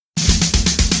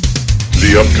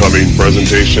The upcoming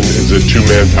presentation is a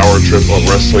two-man power trip of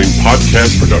wrestling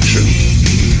podcast production.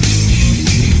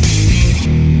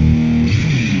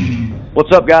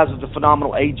 What's up, guys? It's the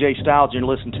phenomenal AJ Styles, and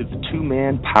you're listening to the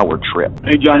two-man power trip.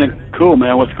 Hey, Johnny. Cool,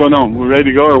 man. What's going on? We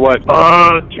ready to go or what?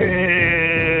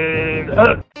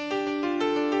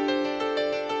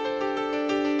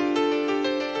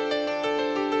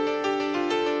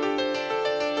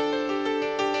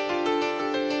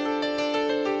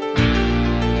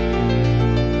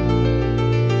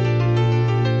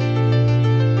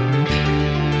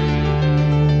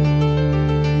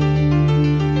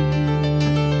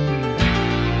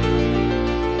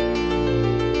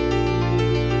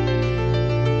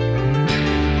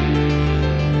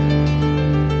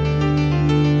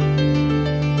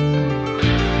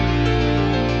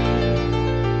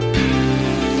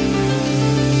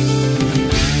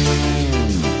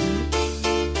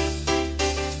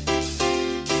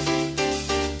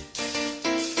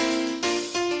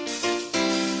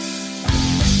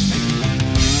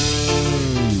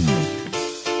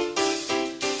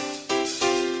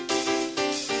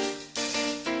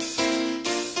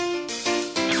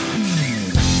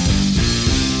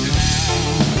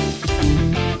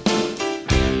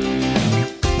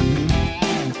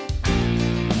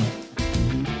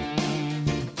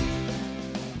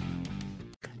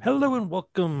 Hello and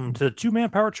welcome to the two-man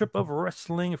power trip of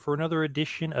wrestling for another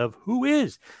edition of Who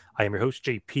Is? I am your host,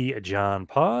 JP John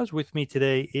Paz. With me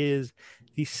today is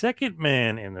the second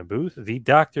man in the booth, the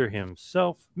doctor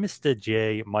himself, Mr.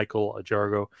 J. Michael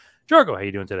Jargo. Jargo, how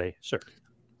you doing today, sir?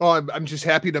 Oh, I'm just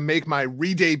happy to make my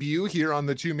re-debut here on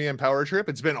the two-man power trip.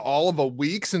 It's been all of a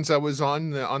week since I was on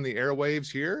the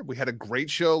airwaves here. We had a great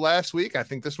show last week. I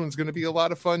think this one's going to be a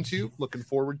lot of fun too. Looking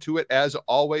forward to it as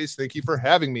always. Thank you for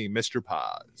having me, Mr.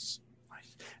 Paz.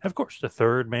 Of course, the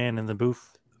third man in the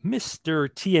booth, Mr.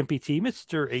 TMPT,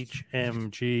 Mr.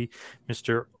 HMG,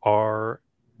 Mr.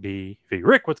 RBV.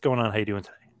 Rick, what's going on? How you doing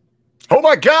today? Oh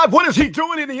my God, what is he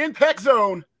doing in the Impact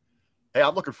Zone? Hey,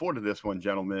 I'm looking forward to this one,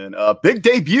 gentlemen. Big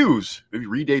debuts, maybe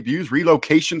re-debuts,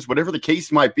 relocations, whatever the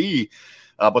case might be.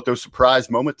 But those surprise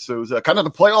moments, those kind of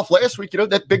the playoff last week,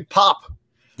 that big pop.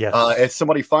 Yes. As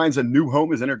somebody finds a new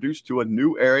home, is introduced to a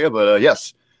new area. But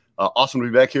yes, awesome to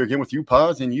be back here again with you,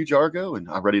 Paz, and you, Jargo. And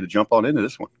I'm ready to jump on into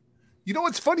this one. You know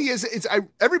what's funny is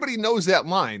everybody knows that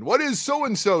line. What is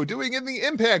so-and-so doing in the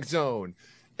Impact Zone?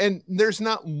 And there's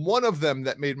not one of them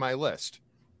that made my list.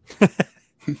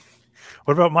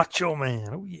 What about Macho Man?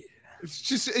 Oh yeah, it's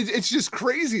just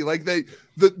crazy. Like the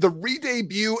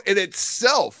re-debut in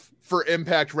itself for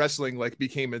Impact Wrestling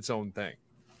became its own thing.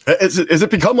 Is it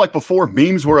become like before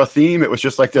memes were a theme? It was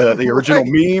just like the original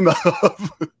meme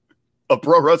of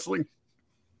pro wrestling.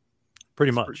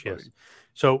 Pretty much, yes.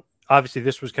 So obviously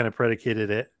this was kind of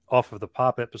predicated off of the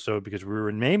pop episode because we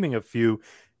were naming a few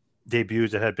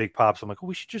debuts that had big pops. I'm like,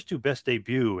 we should just do best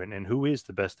debut and who is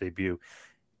the best debut,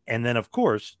 and then of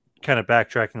course, kind of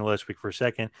backtracking the last week for a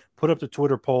second, put up the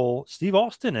Twitter poll. Steve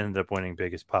Austin ended up winning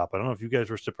biggest pop. I don't know if you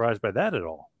guys were surprised by that at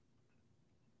all.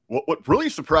 What really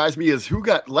surprised me is who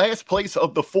got last place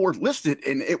of the four listed,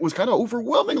 and it was kind of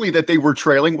overwhelmingly that they were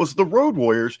trailing was the Road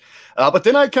Warriors. But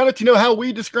then I kind of, how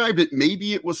we described it,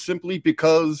 maybe it was simply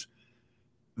because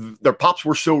their pops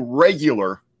were so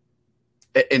regular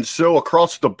and so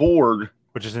across the board.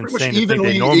 Which is insane.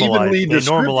 They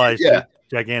normalized yeah.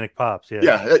 Gigantic pops, yeah.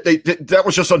 That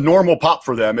was just a normal pop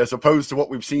for them, as opposed to what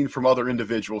we've seen from other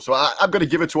individuals. So I'm going to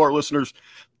give it to our listeners,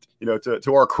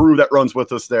 to our crew that runs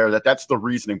with us there. That's the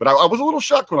reasoning. But I was a little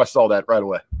shocked when I saw that right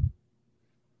away.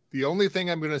 The only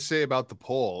thing I'm going to say about the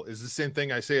poll is the same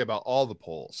thing I say about all the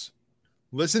polls.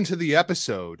 Listen to the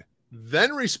episode,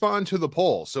 then respond to the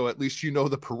poll, so at least you know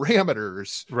the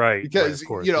parameters, right? Because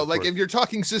right, if you're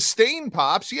talking sustained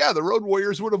pops, yeah, the Road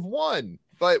Warriors would have won.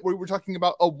 But we're talking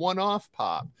about a one-off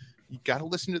pop. You got to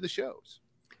listen to the shows.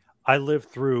 I lived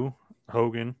through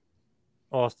Hogan,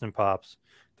 Austin pops.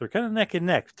 They're kind of neck and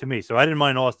neck to me. So I didn't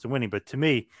mind Austin winning, but to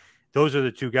me, those are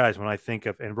the two guys when I think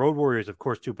of, and Road Warriors, of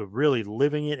course, too, but really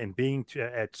living it and being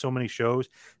at so many shows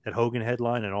that Hogan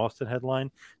headline and Austin headline,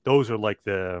 those are like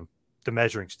the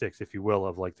measuring sticks, if you will,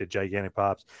 of like the gigantic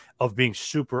pops of being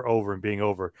super over and being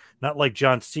over. Not like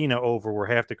John Cena over where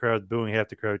half the crowd booing, half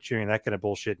the crowd cheering, that kind of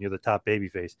bullshit, and you're the top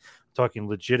babyface. I'm talking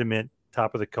legitimate,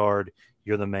 top of the card,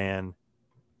 you're the man,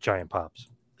 giant pops.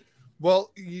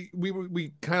 Well,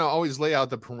 we kind of always lay out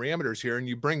the parameters here, and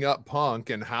you bring up Punk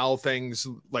and how things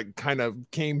kind of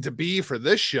came to be for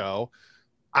this show.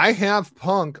 I have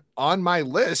Punk on my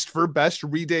list for best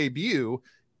re-debut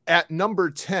at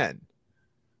number 10.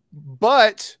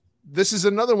 But this is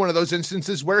another one of those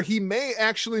instances where he may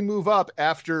actually move up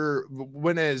after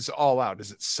when is All Out.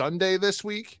 Is it Sunday this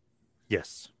week?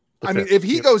 Yes. I mean, if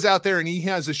he goes out there and he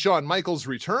has a Shawn Michaels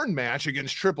return match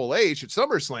against Triple H at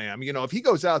SummerSlam, you know, if he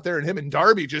goes out there and him and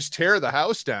Darby just tear the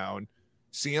house down,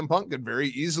 CM Punk could very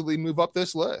easily move up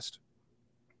this list.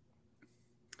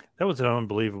 That was an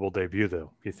unbelievable debut,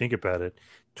 though. If you think about it,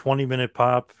 20-minute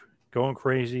pop, going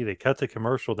crazy. They cut the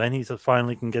commercial. Then he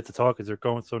finally can get to talk because they're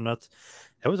going so nuts.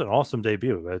 That was an awesome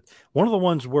debut. One of the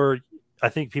ones where I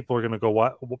think people are going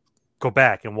to go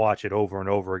back and watch it over and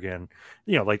over again,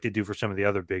 you know, like they do for some of the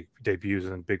other big debuts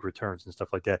and big returns and stuff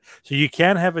like that. So you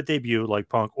can have a debut like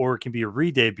Punk, or it can be a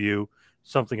re-debut,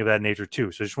 something of that nature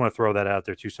too. So I just want to throw that out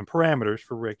there too. Some parameters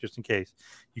for Rick, just in case.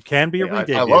 You can be a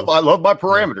re-debut. I love my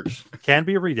parameters. It can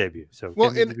be a re-debut. So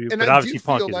well, but obviously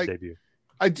Punk is a debut.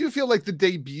 I do feel like the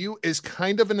debut is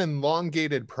kind of an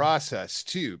elongated process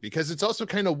too, because it's also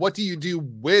kind of, what do you do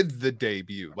with the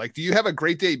debut? Like, do you have a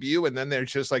great debut and then they're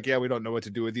just like, yeah, we don't know what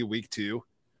to do with you week 2?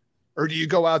 Or do you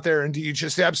go out there and do you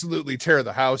just absolutely tear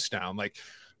the house down? Like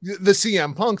the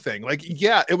CM Punk thing, like,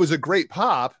 yeah, it was a great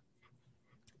pop.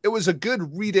 It was a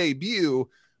good re-debut,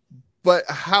 but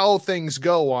how things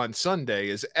go on Sunday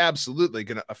is absolutely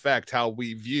going to affect how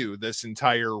we view this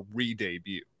entire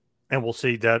re-debut. And we'll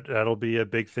see that'll be a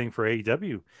big thing for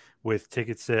AEW with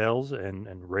ticket sales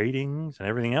and ratings and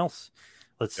everything else.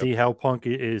 Let's see how Punk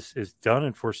is done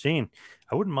and foreseen.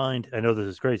 I wouldn't mind. I know this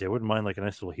is crazy. I wouldn't mind like a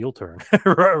nice little heel turn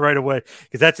right away,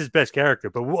 because that's his best character.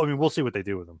 But we'll see what they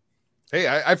do with him. Hey,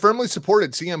 I firmly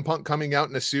supported CM Punk coming out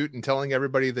in a suit and telling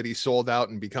everybody that he sold out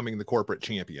and becoming the corporate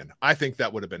champion. I think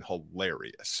that would have been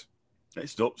hilarious. Hey,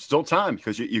 still time,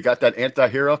 because you got that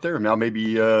anti-hero out there. Now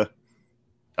maybe I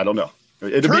don't know.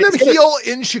 Turn him heel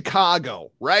in Chicago,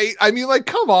 right? I mean, like,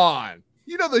 come on.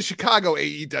 You know the Chicago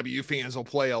AEW fans will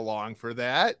play along for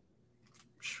that.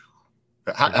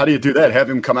 How do you do that? Have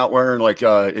him come out wearing like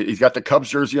he's got the Cubs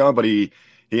jersey on, but he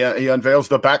unveils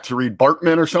the back to read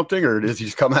Bartman or something, or does he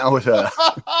just come out with a?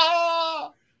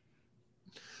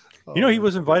 You know, he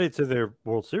was invited to their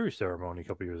World Series ceremony a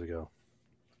couple years ago.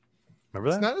 Remember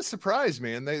that? It's not a surprise,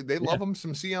 man. They love him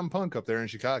some CM Punk up there in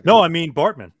Chicago. No, I mean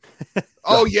Bartman.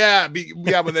 Oh yeah,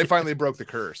 when they finally broke the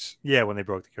curse. Yeah, when they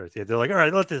broke the curse. Yeah, they're like, all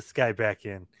right, let this guy back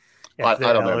in. I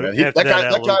don't know, man.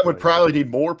 That guy would probably need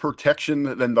more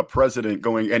protection than the president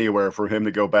going anywhere for him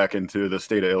to go back into the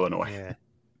state of Illinois. Yeah.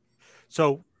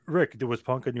 So, Rick, there was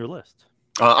Punk on your list.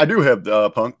 I do have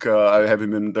Punk. I have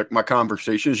him in my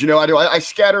conversations. You know, I do. I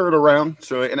scatter it around.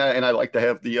 So, and I like to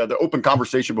have the open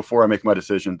conversation before I make my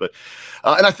decision. But,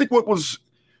 and I think what was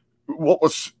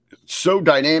so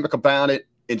dynamic about it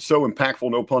and so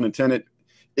impactful, no pun intended,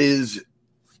 is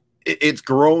it's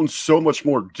grown so much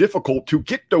more difficult to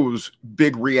get those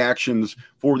big reactions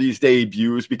for these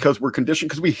debuts because we're conditioned,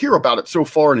 because we hear about it so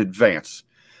far in advance.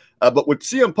 But with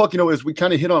CM Punk, you know, as we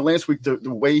kind of hit on last week, the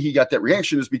way he got that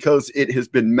reaction is because it has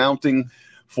been mounting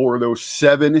for those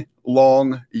 7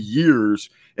 long years.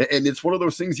 And it's one of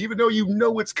those things, even though you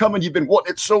know it's coming, you've been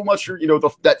wanting it so much, you know,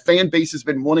 that fan base has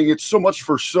been wanting it so much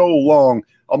for so long,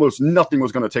 almost nothing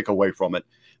was going to take away from it.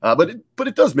 But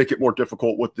it does make it more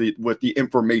difficult with the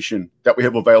information that we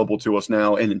have available to us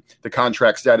now, and the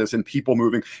contract status and people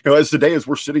moving. You know, as today, as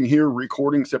we're sitting here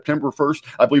recording September 1st,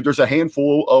 I believe there's a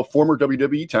handful of former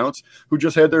WWE talents who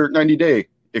just had their 90-day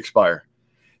expire.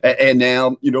 And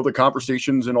now, you know, the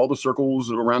conversations and all the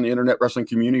circles around the internet wrestling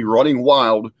community running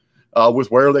wild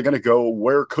with where are they going to go?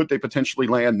 Where could they potentially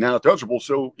land now at eligible?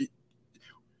 So, you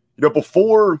know,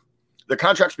 before the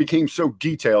contracts became so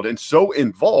detailed and so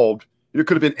involved, it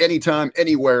could have been anytime,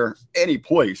 anywhere, any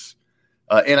place.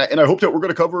 And I hope that we're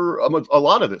going to cover a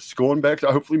lot of this. Going back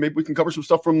to, hopefully maybe we can cover some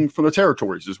stuff from the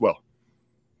territories as well.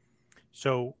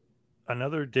 So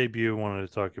another debut I wanted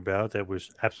to talk about that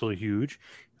was absolutely huge,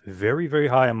 very, very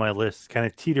high on my list, kind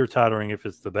of teeter-tottering if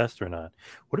it's the best or not.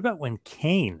 What about when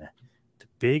Kane, the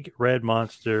big red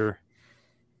monster,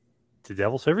 the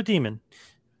Devil's favorite demon,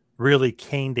 really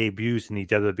Kane debuts in the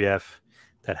WWF?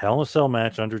 That Hell in a Cell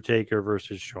match, Undertaker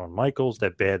versus Shawn Michaels,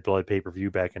 that Bad Blood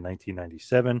pay-per-view back in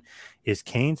 1997. Is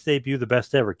Kane's debut the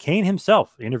best ever? Kane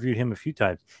himself, interviewed him a few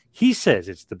times. He says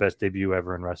it's the best debut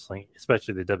ever in wrestling,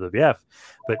 especially the WWF.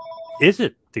 But is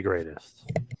it the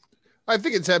greatest? I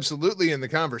think it's absolutely in the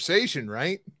conversation,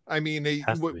 right? I mean,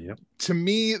 to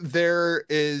me, there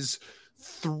is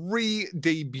 3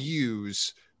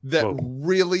 debuts that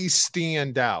really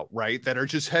stand out, right? That are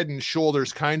just head and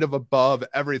shoulders kind of above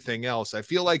everything else. I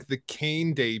feel like the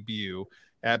Kane debut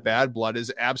at Bad Blood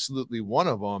is absolutely one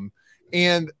of them.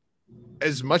 And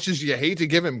as much as you hate to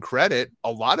give him credit,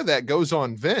 a lot of that goes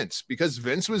on Vince, because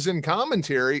Vince was in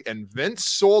commentary and Vince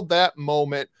sold that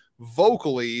moment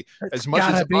vocally as much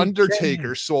as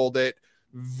Undertaker sold it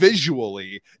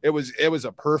visually. It was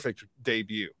a perfect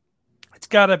debut. It's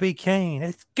gotta be Kane.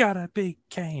 It's gotta be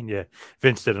Kane. Yeah,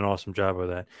 Vince did an awesome job of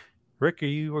that. Rick, are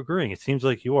you agreeing? It seems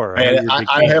like you are.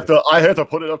 I have to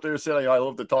put it up there and say I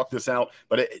love to talk this out,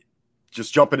 but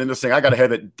just jumping into this thing, I got to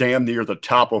have it damn near the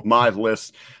top of my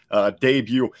list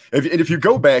debut. If you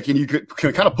go back and you can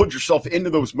kind of put yourself into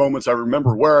those moments, I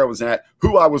remember where I was at,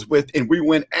 who I was with, and we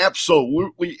went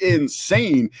absolutely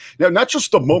insane. Now, not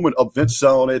just the moment of Vince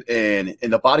selling it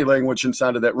and the body language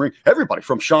inside of that ring, everybody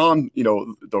from Shawn,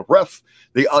 the ref,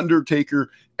 the Undertaker,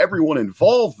 everyone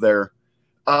involved there.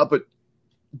 But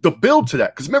the build to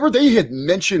that, because remember they had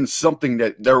mentioned something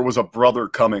that there was a brother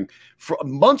coming for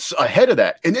months ahead of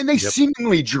that, and then they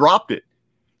seemingly dropped it.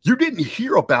 You didn't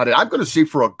hear about it, I'm going to say,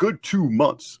 for a good 2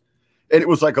 months, and it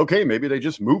was like, okay, maybe they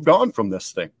just moved on from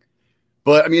this thing.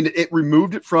 But I mean, it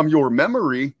removed it from your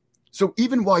memory, so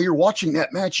even while you're watching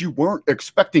that match, you weren't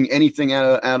expecting anything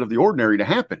out of the ordinary to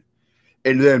happen.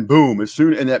 And then boom,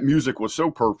 and that music was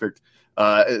so perfect,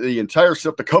 the entire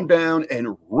stuff to come down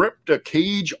and rip the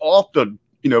cage off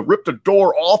rip the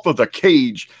door off of the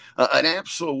cage, an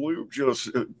absolute just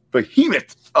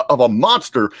behemoth of a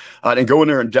monster, and go in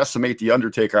there and decimate the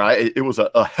Undertaker. It was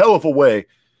a hell of a way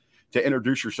to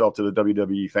introduce yourself to the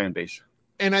WWE fan base.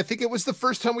 And I think it was the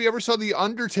first time we ever saw the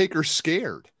Undertaker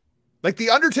scared. Like, the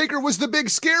Undertaker was the big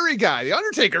scary guy. The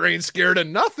Undertaker ain't scared of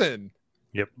nothing.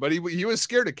 Yep. But he was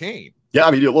scared of Kane. Yeah,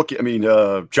 I mean,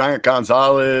 Giant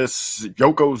Gonzalez,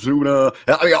 Yokozuna,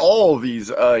 all of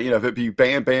these, if it be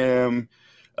Bam Bam,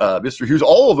 Mr. Hughes,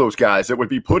 all of those guys that would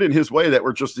be put in his way that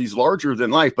were just these larger than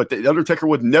life, but the Undertaker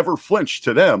would never flinch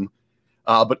to them.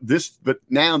 But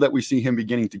now that we see him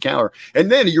beginning to counter,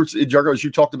 and then Jargo,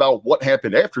 you talked about what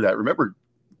happened after that. Remember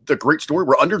the great story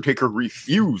where Undertaker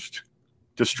refused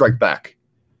to strike back.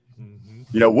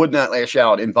 Mm-hmm. Would not lash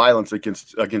out in violence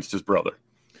against his brother.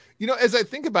 As I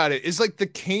think about it, is like the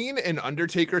Kane and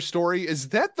Undertaker story, is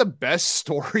that the best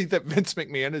story that Vince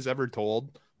McMahon has ever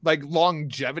told? Like,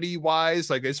 longevity wise,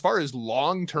 like as far as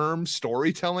long-term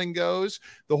storytelling goes,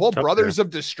 the whole Brothers of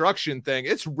Destruction thing,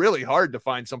 it's really hard to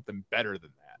find something better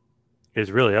than that. It's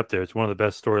really up there. It's one of the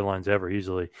best storylines ever,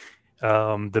 easily.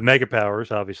 The Mega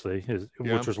Powers, obviously,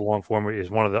 which was long form, is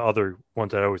one of the other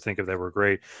ones I always think of that were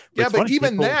great. But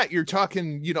even that, you're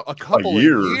talking, a couple of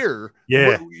years.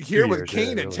 Yeah. Here with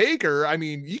Kane and Taker, I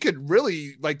mean, you could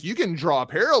really, you can draw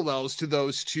parallels to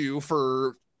those two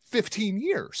for 15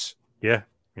 years. Yeah.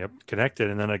 Yep, connected,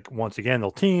 and then once again they'll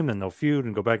team and they'll feud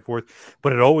and go back and forth.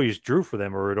 But it always drew for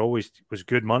them, or it always was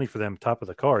good money for them, top of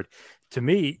the card. To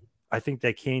me, I think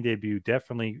that Kane debut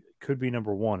definitely could be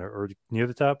number one or near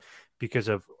the top because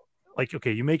of,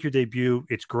 okay, you make your debut,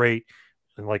 it's great,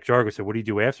 and like Jargo said, what do you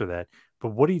do after that?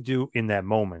 But what do you do in that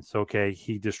moment? So, okay,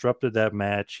 he disrupted that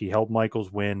match, he helped Michaels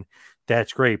win,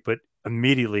 that's great, but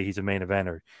immediately he's a main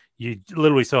eventer. You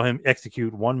literally saw him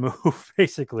execute one move,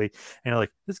 basically, and you're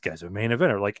like, this guy's a main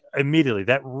eventer. Like, immediately.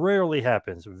 That rarely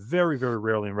happens, very, very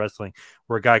rarely in wrestling,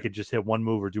 where a guy could just hit one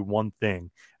move or do one thing,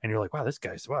 and you're like, wow,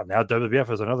 now WWF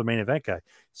has another main event guy. As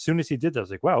soon as he did that, I was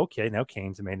like, wow, okay, now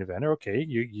Kane's a main eventer. Okay,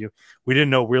 we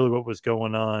didn't know really what was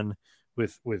going on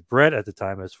with Brett at the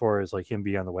time as far as, him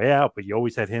being on the way out, but you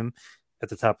always had him at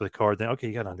the top of the card. Then, okay,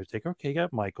 you got Undertaker. Okay, you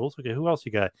got Michaels. Okay, who else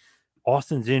you got?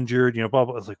 Austin's injured, blah, blah,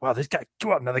 blah. I was like, wow, this guy,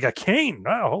 go out. Now they got Kane.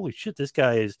 Wow, holy shit, this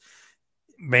guy is,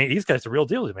 man, these guys are the real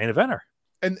deal. He's a main eventer.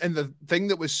 And the thing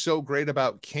that was so great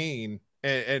about Kane,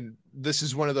 and this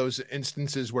is one of those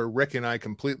instances where Rick and I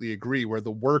completely agree, where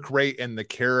the work rate and the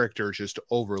character just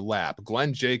overlap.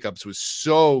 Glenn Jacobs was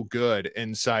so good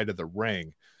inside of the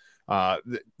ring.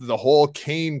 The whole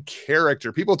Kane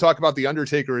character, people talk about the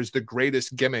Undertaker as the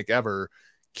greatest gimmick ever.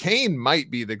 Kane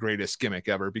might be the greatest gimmick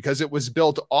ever because it was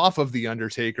built off of the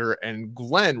Undertaker, and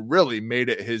Glenn really made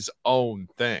it his own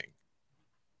thing.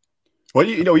 Well,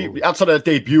 he, outside of that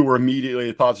debut, where immediately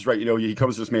the pause is right. He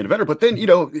comes as main eventer, but then it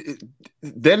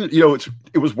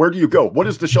was where do you go? What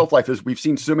is the shelf life? As we've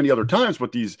seen so many other times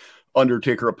with these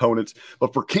Undertaker opponents,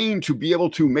 but for Kane to be able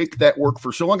to make that work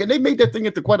for so long, and they made that thing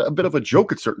into quite a bit of a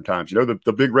joke at certain times.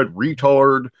 The big red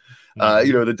retard.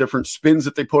 The different spins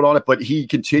that they put on it, but he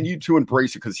continued to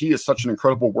embrace it because he is such an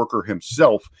incredible worker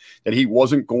himself that he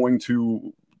wasn't going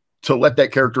to let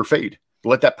that character fade,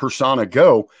 let that persona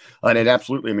go. And it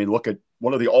absolutely, look at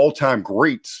one of the all-time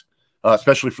greats,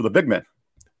 especially for the big men.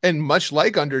 And much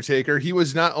like Undertaker, he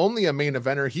was not only a main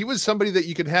eventer, he was somebody that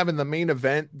you could have in the main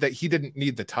event that he didn't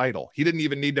need the title. He didn't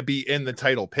even need to be in the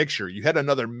title picture. You had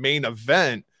another main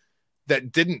event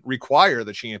that didn't require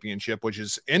the championship, which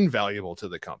is invaluable to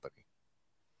the company.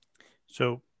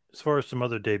 So as far as some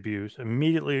other debuts,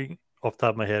 immediately off the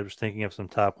top of my head, I was thinking of some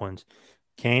top ones.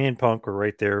 Kane and Punk were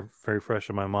right there, very fresh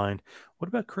in my mind. What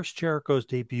about Chris Jericho's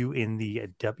debut in the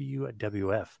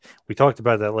WWF? We talked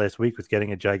about that last week with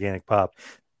getting a gigantic pop.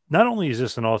 Not only is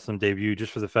this an awesome debut,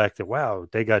 just for the fact that, wow,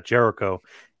 they got Jericho,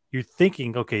 you're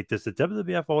thinking, okay, does the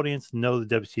WWF audience know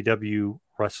the WCW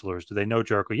wrestlers? Do they know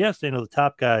Jericho? Yes, they know the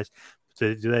top guys.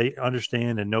 Do they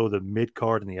understand and know the mid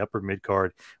card and the upper mid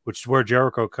card, which is where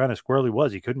Jericho kind of squarely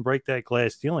was? He couldn't break that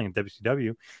glass ceiling in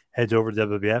WCW, heads over to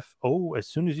WWF. Oh, as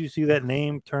soon as you see that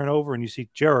name turn over and you see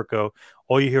Jericho,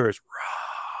 all you hear is,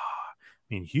 rah!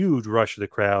 I mean, huge rush of the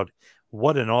crowd.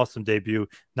 What an awesome debut.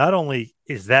 Not only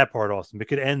is that part awesome, it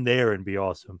could end there and be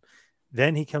awesome.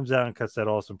 Then he comes out and cuts that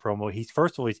awesome promo.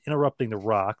 First of all, he's interrupting The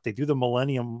Rock. They do the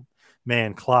Millennium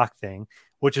Man clock thing,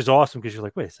 which is awesome because you're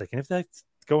like, wait a second, if that's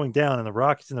going down and The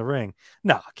Rock is in the ring,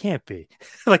 no, it can't be.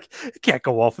 Like, it can't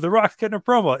go off with The Rock getting a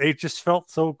promo. It just felt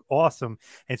so awesome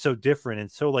and so different and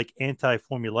so like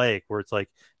anti-formulaic, where it's like,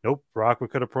 nope, Rock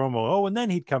would cut a promo. Oh, and then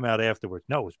he'd come out afterwards.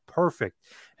 No, it was perfect.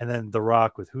 And then The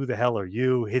Rock with "Who the hell are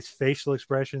you?" His facial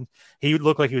expressions, he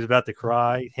looked like he was about to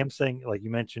cry. Him saying, like you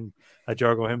mentioned,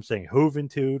 Jargo, him saying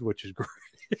 "Juventud," which is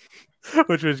great,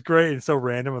 which was great and so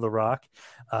random with The Rock.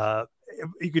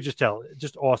 You could just tell,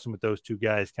 just awesome with those two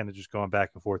guys kind of just going back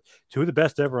and forth. Two of the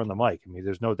best ever on the mic. I mean,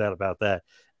 there's no doubt about that.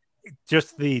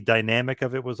 Just the dynamic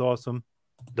of it was awesome.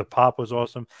 The pop was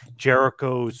awesome.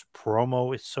 Jericho's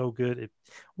promo is so good.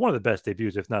 One of the best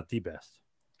debuts, if not the best.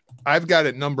 I've got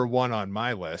it number one on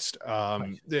my list.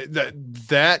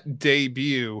 That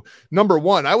debut, number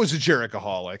one, I was a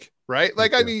Jerichoholic, right?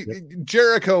 Like, I mean,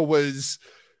 Jericho was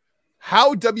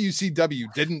how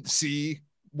WCW didn't see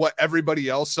what everybody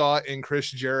else saw in Chris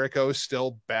Jericho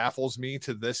still baffles me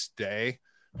to this day.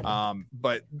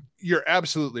 But you're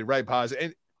absolutely right, Paz.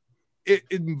 And it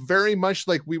very much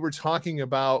like we were talking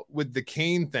about with the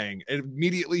Kane thing.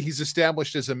 Immediately he's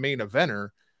established as a main eventer.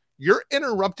 You're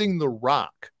interrupting The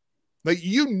Rock. Like,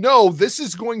 you know, this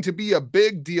is going to be a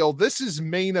big deal. This is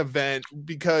main event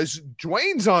because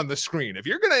Dwayne's on the screen. If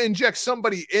you're going to inject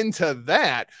somebody into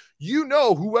that, you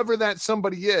know, whoever that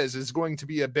somebody is going to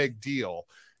be a big deal.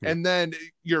 And then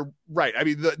you're right. I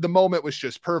mean, the moment was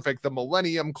just perfect. The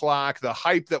Millennium Clock, the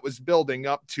hype that was building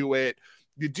up to it.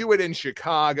 You do it in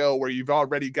Chicago where you've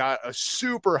already got a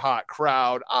super hot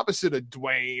crowd opposite of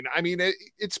Dwayne. I mean,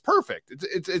 it's perfect.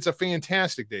 It's a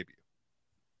fantastic debut.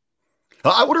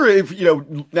 I wonder if,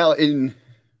 now in,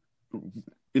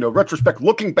 retrospect,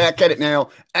 looking back at it now,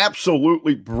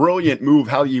 absolutely brilliant move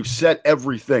how you set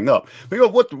everything up.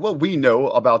 What we know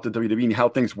about the WWE and how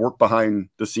things work behind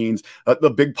the scenes,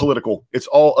 the big political, it's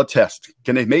all a test.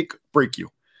 Can they make, break you?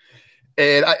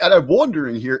 And I'm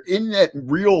wondering here, in that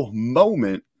real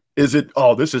moment, is it,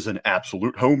 oh, this is an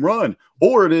absolute home run?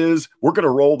 Or it is, we're going to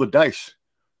roll the dice.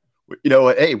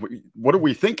 Hey, what are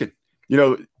we thinking?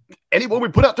 Anyone we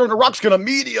put out there in The Rock's going to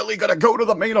immediately go to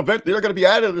the main event. They're going to be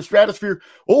added to the stratosphere.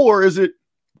 Or is it,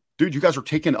 dude, you guys are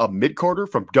taking a mid-carder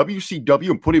from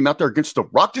WCW and putting him out there against The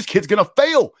Rock? This kid's going to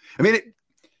fail. I mean,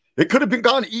 it could have been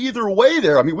gone either way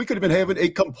there. I mean, we could have been having a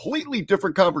completely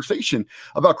different conversation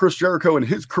about Chris Jericho and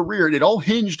his career, and it all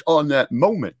hinged on that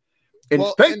moment. And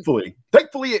thankfully,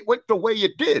 it went the way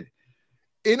it did.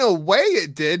 In a way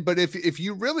it did, but if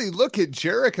you really look at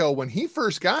Jericho, when he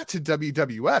first got to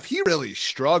WWF, he really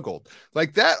struggled.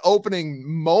 Like, that opening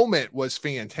moment was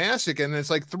fantastic, and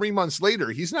it's like 3 months later,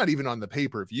 he's not even on the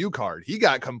pay-per-view card. He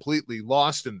got completely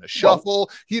lost in the shuffle.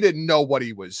 He didn't know what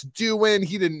he was doing.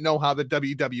 He didn't know how the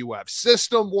WWF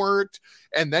system worked,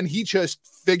 and then he just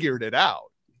figured it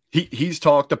out. He's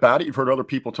talked about it. You've heard other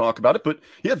people talk about it, but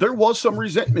yeah, there was some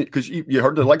resentment because you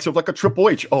heard the likes of like a Triple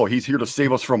H. Oh, he's here to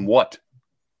save us from what?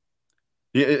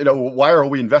 Why are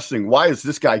we investing? Why is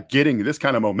this guy getting this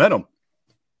kind of momentum?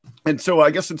 And so I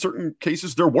guess in certain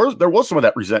cases there was some of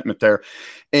that resentment there,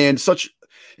 and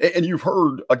you've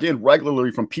heard again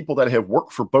regularly from people that have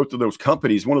worked for both of those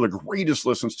companies. One of the greatest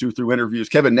listens to through interviews,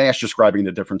 Kevin Nash describing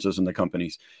the differences in the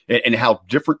companies and how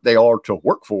different they are to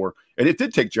work for. And it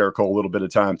did take Jericho a little bit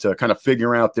of time to kind of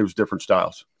figure out those different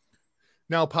styles.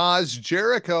 Now, Paz,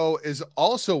 Jericho is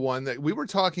also one that we were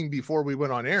talking before we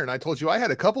went on air, and I told you I had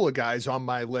a couple of guys on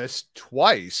my list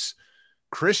twice.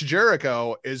 Chris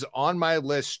Jericho is on my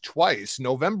list twice.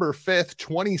 November 5th,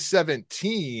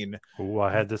 2017. Oh,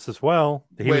 I had this as well.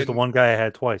 He was the one guy I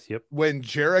had twice. Yep. When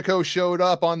Jericho showed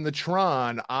up on the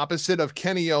Tron opposite of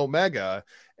Kenny Omega,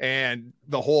 and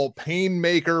the whole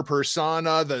Painmaker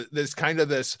persona,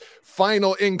 this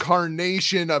final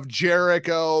incarnation of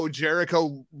Jericho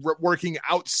working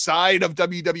outside of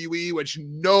WWE, which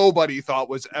nobody thought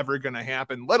was ever going to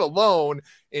happen, let alone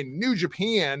in New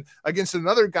Japan against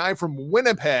another guy from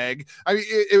Winnipeg. I mean,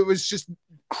 it was just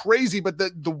crazy, but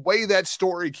the way that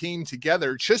story came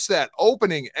together, just that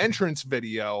opening entrance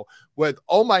video with,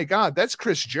 oh my God, that's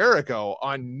Chris Jericho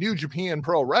on New Japan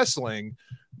Pro Wrestling,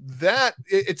 that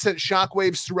it sent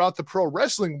shockwaves throughout the pro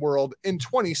wrestling world in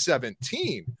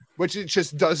 2017, which it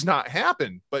just does not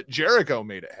happen, but Jericho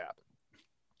made it happen.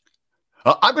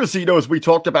 I'm going to see, as we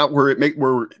talked about where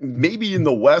maybe in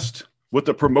the West, with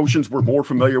the promotions we're more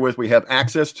familiar with, we have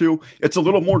access to, it's a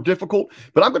little more difficult,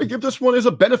 but I'm going to give this one as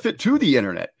a benefit to the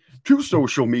internet, to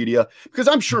social media, because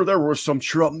I'm sure there were some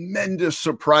tremendous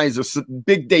surprises,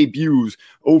 big debuts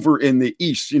over in the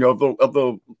East, of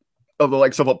the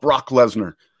likes of a Brock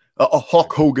Lesnar, a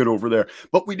Hulk Hogan over there,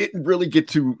 but we didn't really get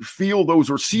to feel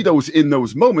those or see those in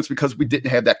those moments because we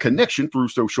didn't have that connection through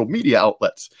social media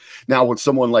outlets. Now with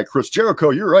someone like Chris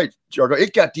Jericho, you're right, Jericho,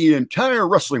 it got the entire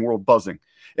wrestling world buzzing,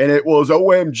 and it was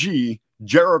OMG,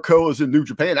 Jericho is in New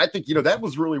Japan. I think, that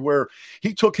was really where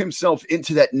he took himself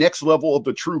into that next level of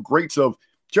the true greats of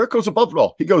Jericho's above it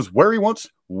all. He goes where he wants,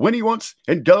 when he wants,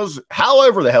 and does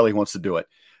however the hell he wants to do it.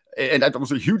 And that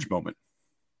was a huge moment.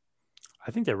 I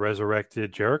think that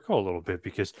resurrected Jericho a little bit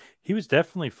because he was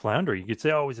definitely floundering. You could say,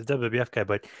 oh, he's a WWF guy,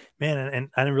 but man, and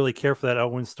I didn't really care for that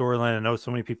Owens storyline. I know so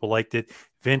many people liked it.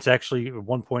 Vince actually at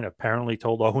one point apparently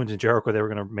told Owens and Jericho they were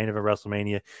going to main event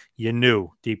WrestleMania. You knew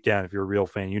deep down, if you're a real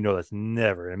fan, that's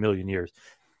never in a million years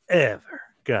ever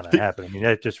gonna happen. I mean,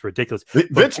 that's just ridiculous.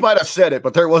 Vince might have said it,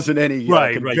 but there wasn't any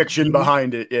conviction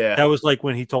behind it. Yeah, that was like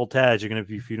when he told Taz, "You're going to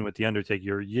be feuding with the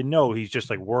Undertaker." He's just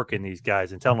like working these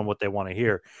guys and telling them what they want to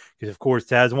hear. Because of course,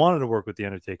 Taz wanted to work with the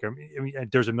Undertaker. I mean,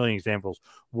 there's a million examples.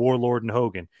 Warlord and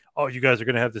Hogan. Oh, you guys are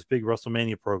going to have this big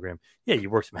WrestleMania program. Yeah, you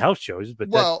work some house shows, but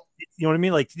you know what I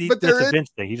mean? Like, that's a Vince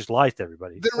thing. He just lies to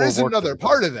everybody. There is another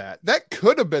part of that. That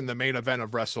could have been the main event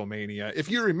of WrestleMania. If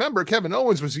you remember, Kevin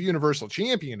Owens was the Universal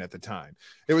Champion at the time.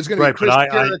 It was going to be Chris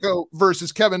Jericho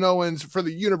versus Kevin Owens for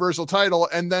the Universal title,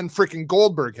 and then freaking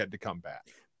Goldberg had to come back.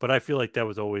 But I feel like that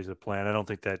was always a plan. I don't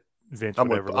think that Vince I'm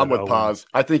with Paz.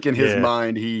 I think in his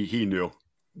mind, he knew.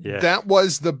 Yeah, that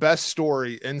was the best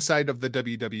story inside of the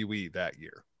WWE that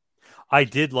year. I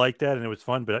did like that, and it was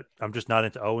fun, but I'm just not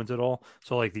into Owens at all.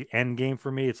 So, like, the end game for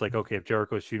me, it's like, okay, if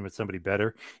Jericho's shooting with somebody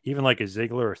better, even like a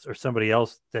Ziggler or somebody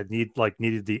else that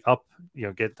needed the up,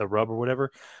 get the rub or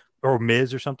whatever, or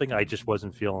Miz or something, I just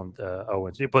wasn't feeling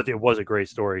Owens. But it was a great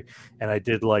story, and I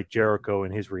did like Jericho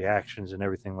and his reactions and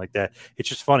everything like that. It's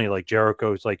just funny, like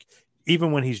Jericho's like,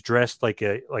 even when he's dressed like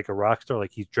a rock star,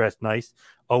 like he's dressed nice,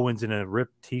 Owens in a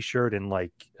ripped t-shirt and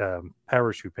like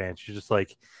parachute pants, you're just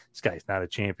like, this guy's not a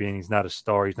champion, he's not a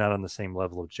star, he's not on the same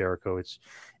level of Jericho.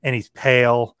 And he's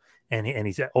pale and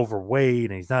he's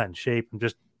overweight and he's not in shape. I'm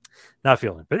just not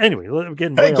feeling it. But anyway, we're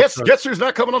getting guess who's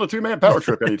not coming on a 2-man power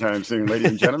trip anytime soon,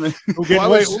 ladies and gentlemen.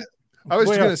 I was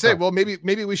just going to say, well,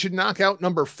 maybe we should knock out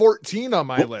number 14 on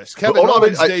my list. Kevin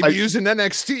Owens debuts in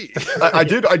NXT. I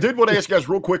did want to ask you guys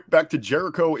real quick back to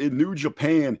Jericho in New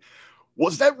Japan.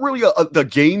 Was that really the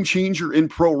game changer in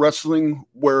pro wrestling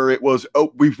where it was,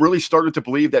 we've really started to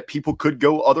believe that people could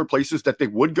go other places, that they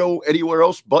would go anywhere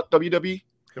else but WWE?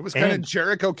 It was kind of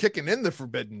Jericho kicking in the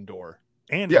forbidden door.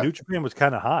 And New Japan was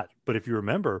kind of hot. But if you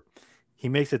remember, he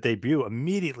makes a debut.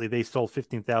 Immediately, they sold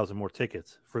 15,000 more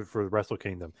tickets for Wrestle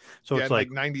Kingdom. So it's like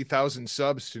 90,000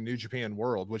 subs to New Japan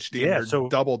World, which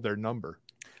doubled their number.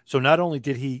 So not only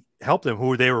did he help them,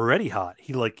 they were already hot,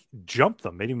 he like jumped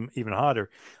them, made him even hotter.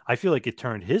 I feel like it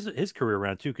turned his career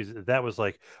around too, because that was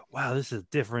like, wow, this is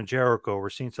different Jericho. We're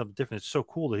seeing something different. It's so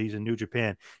cool that he's in New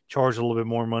Japan. Charged a little bit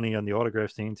more money on the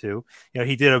autograph scene too.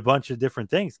 He did a bunch of different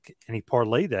things, and he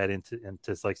parlayed that into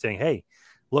like saying, hey,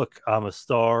 look, I'm a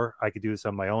star. I could do this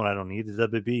on my own. I don't need the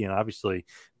WB, and obviously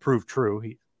proved true.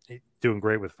 He doing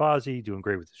great with Fozzy, doing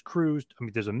great with his crews. I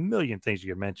mean, there's a million things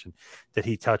you could mention that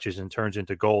he touches and turns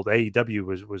into gold.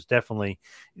 AEW was definitely,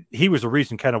 he was the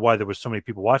reason kind of why there was so many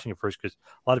people watching it first, because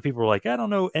a lot of people were like, I don't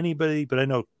know anybody, but I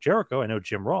know Jericho, I know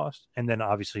Jim Ross. And then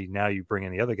obviously now you bring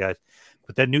in the other guys.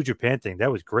 But that New Japan thing,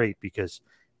 that was great because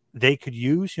they could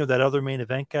use, that other main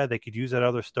event guy. They could use that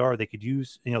other star. They could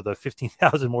use, the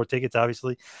 15,000 more tickets,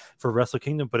 obviously, for Wrestle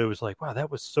Kingdom. But it was like, wow,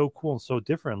 that was so cool and so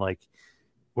different. Like,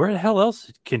 where the hell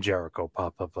else can Jericho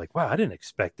pop up? Like, wow, I didn't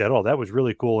expect that at all. That was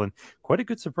really cool and quite a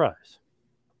good surprise.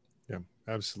 Yeah,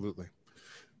 absolutely.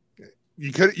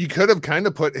 You could have kind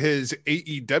of put his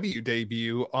AEW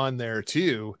debut on there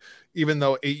too, even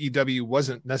though AEW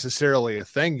wasn't necessarily a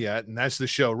thing yet. And that's the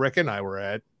show Rick and I were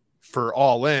at for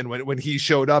All In when he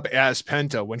showed up as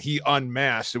Penta, when he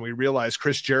unmasked, and we realized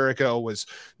Chris Jericho was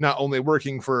not only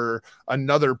working for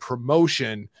another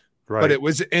promotion, Right. but it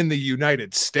was in the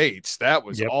United States. That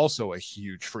was also a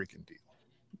huge freaking deal.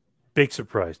 Big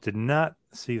surprise. Did not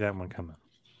see that one coming.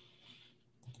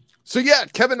 So yeah,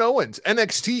 Kevin Owens,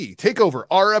 NXT, TakeOver,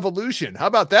 Our Evolution. How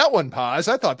about that one, Paz?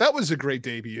 I thought that was a great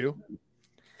debut.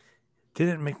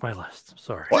 Didn't make my list.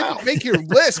 Sorry. Wow. Didn't make your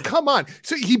list. Come on.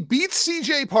 So he beats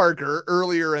CJ Parker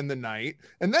earlier in the night,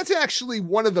 and that's actually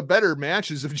one of the better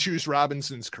matches of Juice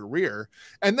Robinson's career.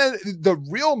 And then the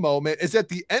real moment is at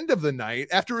the end of the night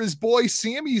after his boy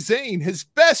Sami Zayn, his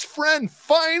best friend,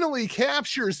 finally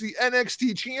captures the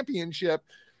NXT championship,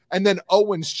 and then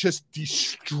Owens just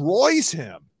destroys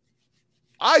him.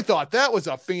 I thought that was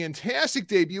a fantastic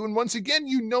debut. And once again,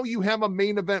 you have a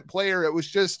main event player. It was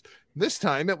just this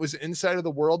time it was inside of the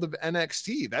world of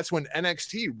NXT. That's when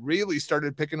NXT really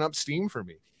started picking up steam for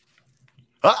me.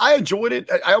 I enjoyed it.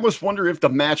 I almost wonder if the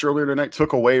match earlier tonight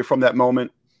took away from that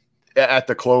moment at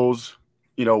the close,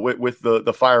 with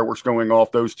the fireworks going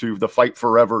off, those two, the fight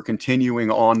forever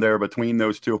continuing on there between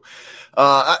those two.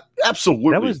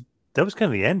 Absolutely. That was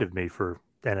kind of the end of me for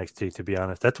NXT, to be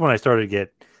honest. That's when I started to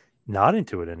get not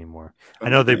into it anymore. I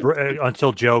know they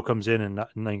until Joe comes in and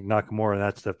Nakamura and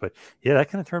that stuff, but yeah,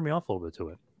 that kind of turned me off a little bit to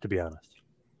it, to be honest.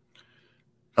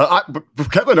 But for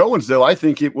Kevin Owens, though, I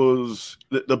think it was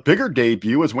the bigger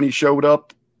debut is when he showed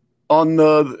up on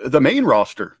the main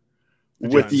roster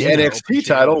with the NXT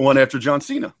title, one after John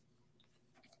Cena.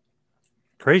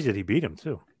 Crazy that he beat him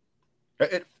too.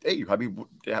 Hey, I mean,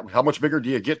 how much bigger do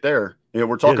you get there?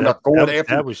 We're talking about going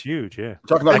after. That was huge. Yeah, we're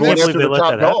talking about going after the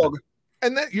top dog.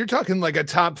 And that you're talking like a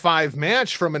top 5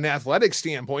 match from an athletic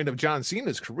standpoint of John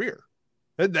Cena's career.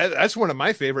 That's one of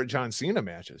my favorite John Cena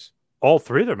matches. All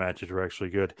 3 of their matches were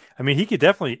actually good. I mean, he could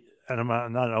definitely, and I'm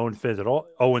not an Owens fan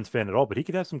at all, but he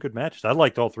could have some good matches. I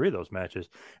liked all 3 of those matches,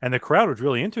 and the crowd was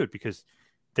really into it because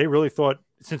they really thought,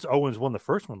 since Owens won the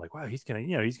first one, like, wow, he's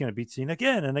gonna beat Cena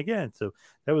again and again. So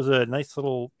that was a nice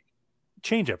little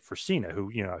change up for Cena,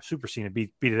 who Super Cena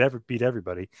beat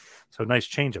everybody. So nice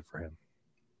change up for him.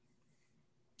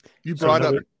 You brought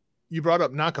up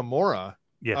Nakamura.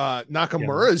 Yeah.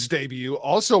 Nakamura's debut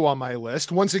also on my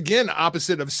list. Once again,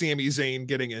 opposite of Sami Zayn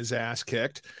getting his ass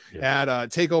kicked at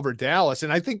TakeOver Dallas.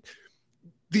 And I think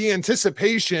the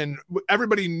anticipation,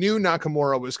 everybody knew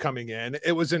Nakamura was coming in.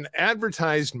 It was an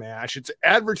advertised match. It's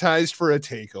advertised for a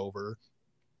takeover.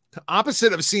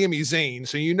 Opposite of Sami Zayn.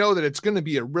 So you know that it's going to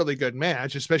be a really good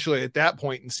match, especially at that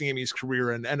point in Sami's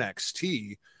career in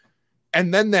NXT.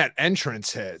 And then that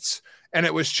entrance hits. And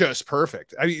it was just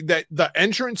perfect. I mean, that the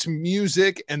entrance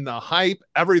music and the hype,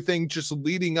 everything just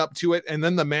leading up to it. And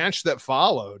then the match that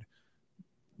followed,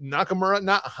 Nakamura,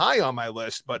 not high on my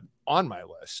list, but on my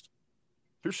list.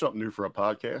 Here's something new for a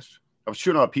podcast. I was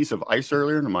chewing on a piece of ice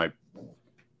earlier and my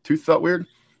tooth felt weird.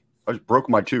 I just broke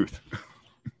my tooth.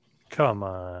 Come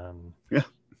on. Yeah.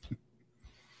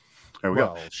 There we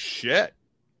go. Shit.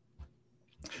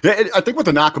 Yeah, I think with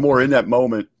the Nakamura in that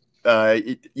moment,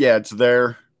 it's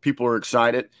there. People are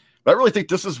excited. But I really think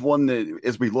this is one that,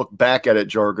 as we look back at it,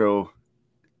 Jargo,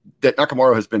 that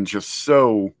Nakamura has been just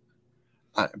so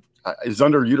is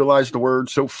underutilized, the word,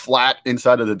 so flat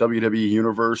inside of the WWE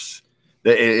universe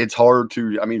that it's hard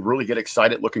to, really get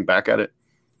excited looking back at it.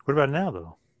 What about now,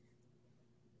 though?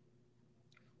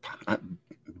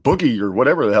 Boogie or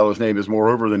whatever the hell his name is more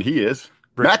over than he is.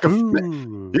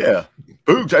 McAfee. Yeah.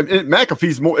 Boogs.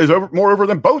 McAfee's more over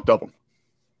than both of them.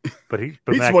 But he's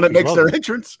the one that makes their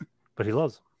entrance. But he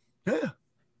loves them. Yeah.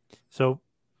 So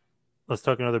let's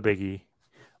talk another biggie.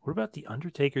 What about the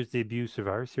Undertaker's debut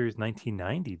Survivor Series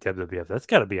 1990 WWF? That's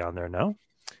got to be on there, no?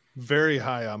 Very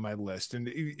high on my list. And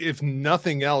if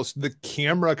nothing else, the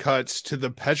camera cuts to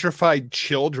the petrified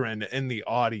children in the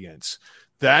audience.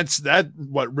 That's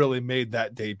what really made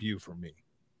that debut for me.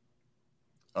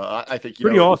 I think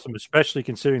pretty awesome, especially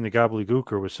considering the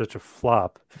Gobbledygooker was such a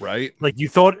flop. Right. Like you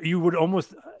thought you would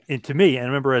almost, and to me, and I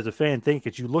remember as a fan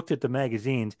thinking it, you looked at the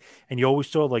magazines and you always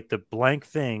saw like the blank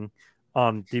thing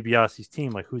on DiBiase's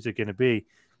team, like who's it going to be?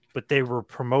 But they were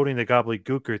promoting the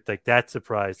Gobbledygooker, like that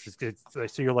surprise.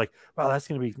 So you're like, wow, that's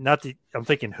going to be I'm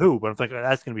thinking who, but I'm thinking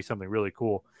that's going to be something really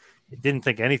cool. I didn't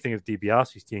think anything of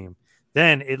DiBiase's team.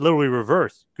 Then it literally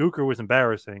reversed. Gooker was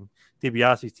embarrassing.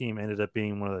 DiBiase's team ended up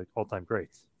being one of the all-time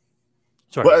greats.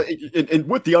 Sorry. Well, and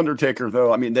with the Undertaker,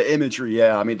 though, I mean the imagery,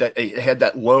 yeah, I mean that it had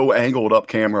that low angled up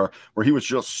camera where he was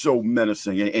just so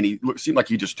menacing, and he seemed like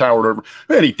he just towered over,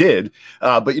 and he did.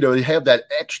 But you know, they have that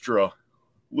extra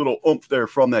little oomph there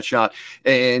from that shot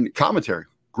and commentary.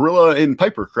 Gorilla and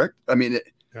Piper, correct? I mean,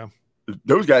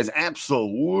 those guys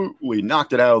absolutely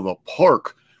knocked it out of the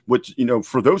park. Which, you know,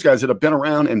 for those guys that have been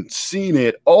around and seen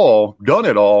it all, done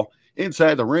it all.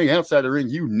 Inside the ring, outside the ring,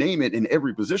 you name it, in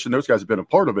every position, those guys have been a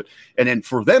part of it. And then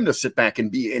for them to sit back and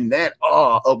be in that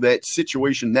awe of that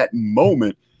situation, that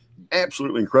moment,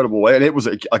 absolutely incredible. And it was,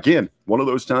 again, one of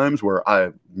those times where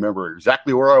I remember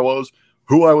exactly where I was,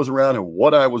 who I was around, and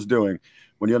what I was doing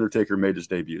when The Undertaker made his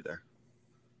debut there.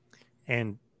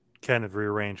 And kind of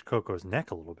rearranged Coco's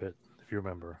neck a little bit, if you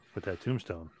remember, with that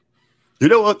tombstone. You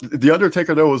know what? The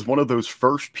Undertaker, though, was one of those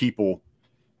first people.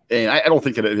 And I don't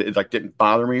think it like didn't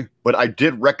bother me, but I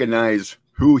did recognize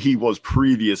who he was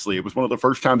previously. It was one of the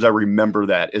first times I remember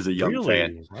that as a young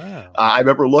fan. Wow. I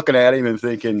remember looking at him and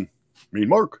thinking, "Mean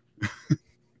Mark."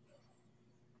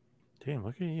 Damn,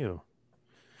 look at you.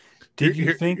 Did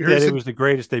you think that it was the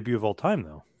greatest debut of all time,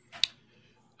 though?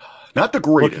 Not the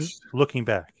greatest. Looking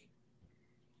back,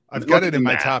 I've got it in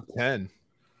my top 10.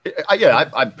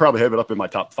 I'd probably have it up in my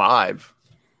top 5.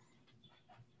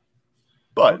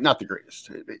 But not the greatest.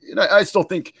 I still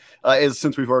think,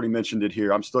 since we've already mentioned it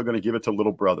here, I'm still going to give it to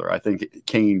Little Brother. I think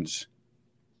Kane's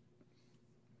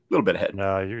a little bit ahead.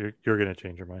 No, you're going to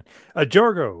change your mind.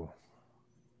 Jargo,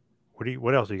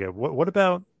 what else do you got? What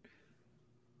about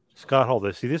Scott Hall?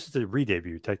 This is a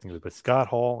re-debut technically, but Scott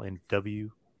Hall in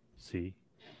WCW.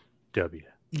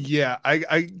 Yeah,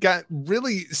 I got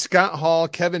really Scott Hall,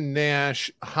 Kevin Nash,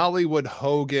 Hollywood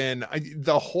Hogan.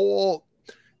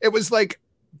 It was like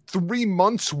 3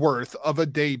 months worth of a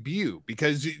debut,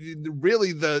 because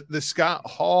really the Scott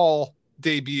Hall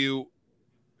debut,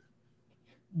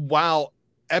 while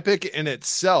epic in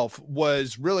itself,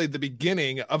 was really the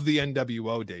beginning of the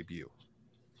NWO debut.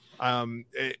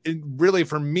 It really,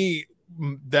 for me,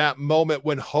 that moment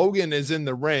when Hogan is in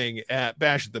the ring at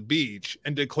Bash at the Beach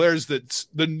and declares that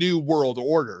the new world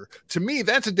order, to me,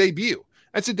 that's a debut.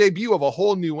 That's a debut of a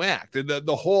whole new act,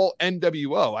 the whole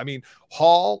NWO. I mean,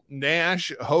 Hall,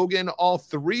 Nash, Hogan, all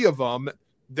three of them,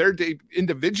 their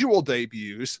individual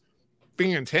debuts,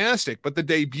 fantastic. But the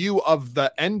debut of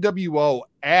the NWO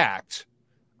act,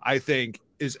 I think,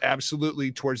 is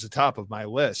absolutely towards the top of my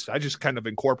list. I just kind of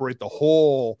incorporate the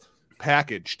whole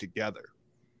package together.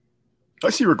 I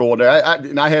see where you're going there.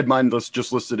 I had mine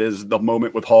just listed as the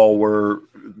moment with Hall where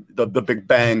the big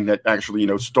bang that actually,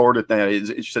 started that.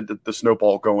 It said the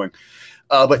snowball going.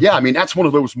 But yeah, I mean, that's one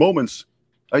of those moments.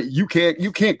 You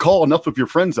can't call enough of your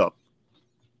friends up.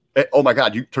 Oh my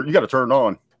God, you got to turn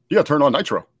on. You got to turn on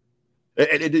Nitro.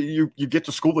 You get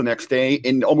to school the next day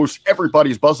and almost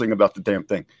everybody's buzzing about the damn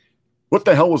thing. What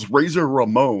the hell was Razor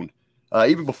Ramon?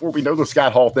 Even before we know the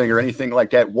Scott Hall thing or anything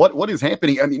like that, what is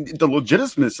happening? I mean, the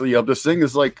legitimacy of this thing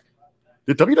is like,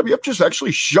 did WWF just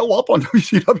actually show up on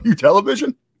WCW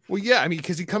television? Well, yeah, I mean,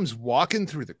 because he comes walking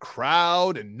through the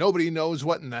crowd and nobody knows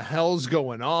what in the hell's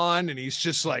going on. And he's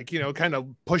just like, kind of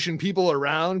pushing people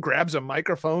around, grabs a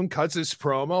microphone, cuts his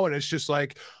promo. And it's just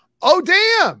like, oh,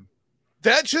 damn,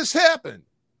 that just happened.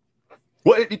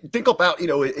 Well, think about,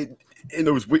 in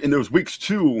those weeks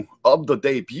too of the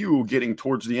debut, getting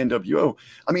towards the NWO.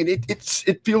 I mean,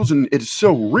 it feels, and it's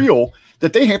so real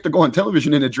that they have to go on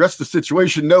television and address the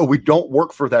situation. No, we don't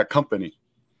work for that company.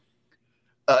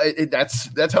 That's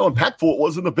how impactful it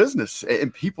was in the business.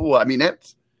 And people, I mean,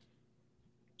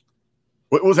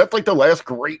 was that like the last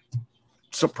great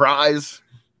surprise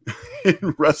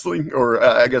in wrestling? Or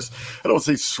I guess, I don't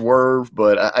say swerve,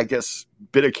 but I guess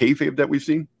bit of kayfabe that we've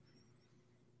seen.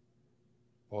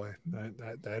 Boy,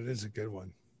 that is a good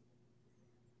one.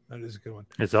 That is a good one.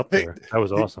 It's up there. That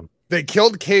was awesome. They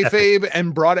killed kayfabe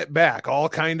and brought it back, all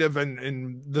kind of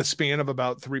in the span of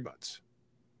about 3 months.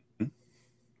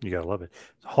 You gotta love it.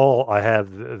 Hall, I have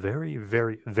very,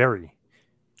 very, very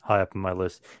high up on my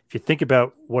list. If you think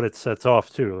about what it sets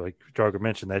off too, like Jargo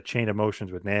mentioned, that chain of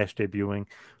motions with Nash debuting,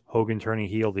 Hogan turning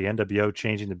heel, the NWO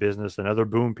changing the business, another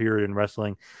boom period in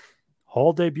wrestling.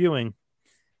 Hall debuting.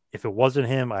 If it wasn't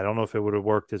him, I don't know if it would have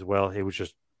worked as well. It was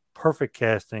just perfect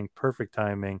casting, perfect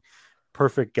timing,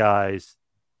 perfect guys.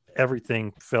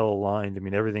 Everything fell aligned. I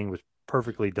mean, everything was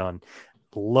perfectly done.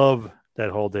 Love that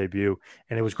whole debut.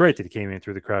 And it was great that he came in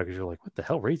through the crowd, because you're like, what the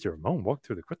hell? Razor Ramon walked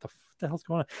through what the hell's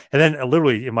going on? And then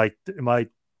literally in my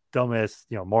dumbass,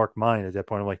 Mark mind at that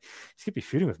point, I'm like, he's going to be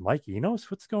feuding with Mikey. He knows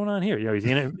what's going on here. He's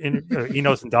in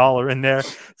Enos and Dollar in there.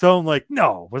 So I'm like,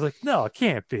 no. I was like, no, it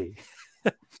can't be.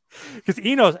 Because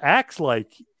Enos acts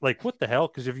like what the hell?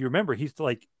 Because if you remember, he's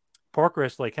like Parker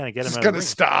has to like kind of get him Just out kind of of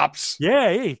the ring. stops.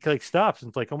 Yeah, he like stops and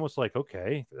it's like almost like,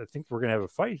 okay, I think we're gonna have a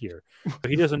fight here,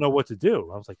 but he doesn't know what to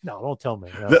do. I was like, no, don't tell me.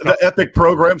 The epic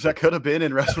programs that could have been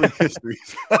in wrestling history.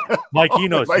 Mike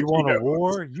Enos, Mike you want a Enos.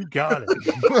 war? You got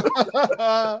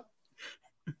it.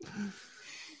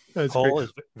 That's Cole great.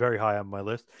 is very high on my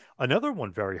list. Another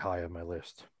one very high on my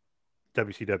list.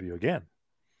 WCW again.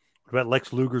 What about Lex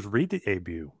Luger's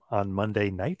debut on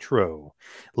Monday Nitro?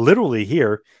 Literally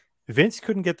here, Vince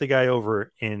couldn't get the guy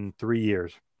over in 3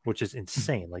 years, which is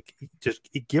insane. Like, just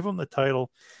give him the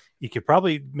title. You could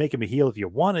probably make him a heel if you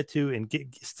wanted to, and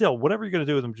still, whatever you're going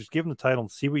to do with him, just give him the title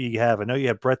and see what you have. I know you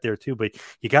have Brett there too, but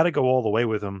you got to go all the way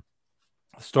with him.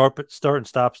 Start and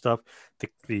stop stuff.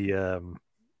 The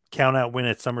count out win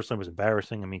at SummerSlam was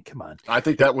embarrassing. I mean, come on. I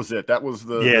think that was it. That was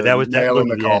the that was nail in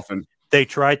the yeah. coffin. They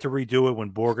tried to redo it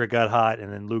when Borger got hot,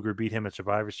 and then Luger beat him at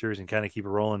Survivor Series and kind of keep it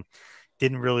rolling.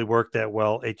 Didn't really work that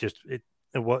well. It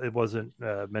wasn't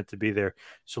meant to be there.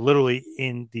 So literally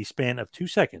in the span of 2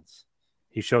 seconds,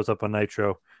 he shows up on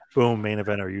Nitro. Boom, main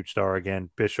eventer, huge star again.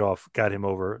 Bischoff got him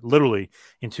over literally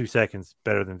in 2 seconds,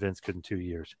 better than Vince could in 2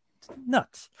 years. It's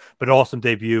nuts, but awesome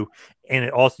debut. And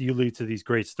it also you lead to these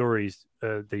great stories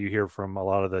that you hear from a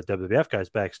lot of the WWF guys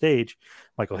backstage,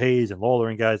 Michael Hayes and Lawler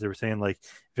and guys. They were saying like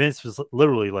Vince was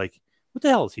literally like, "What the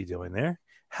hell is he doing there?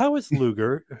 How is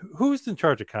Luger? Who's in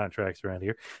charge of contracts around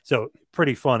here?" So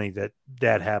pretty funny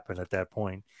that happened at that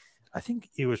point. I think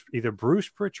it was either Bruce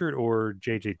Pritchard or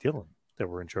JJ Dillon that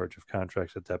were in charge of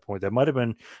contracts at that point. That might have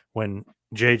been when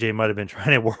JJ might have been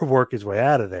trying to work his way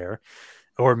out of there,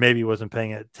 or maybe he wasn't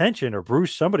paying attention, or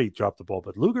Bruce, somebody dropped the ball.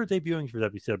 But Luger debuting for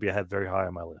WCW I had very high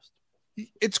on my list.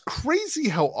 It's crazy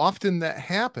how often that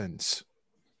happens.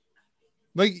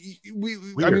 Like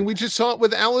we just saw it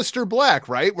with Aleister Black,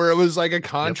 right? Where it was like a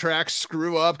contract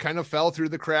screw up, kind of fell through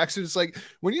the cracks. It's like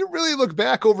when you really look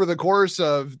back over the course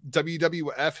of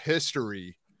WWF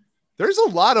history, there's a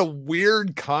lot of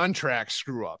weird contract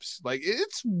screw ups. Like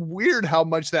it's weird how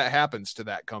much that happens to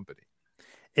that company.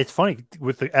 It's funny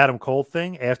with the Adam Cole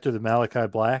thing after the Malachi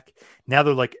Black. Now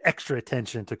they're like extra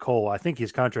attention to Cole. I think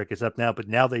his contract is up now, but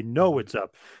now they know it's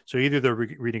up. So either they're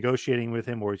renegotiating with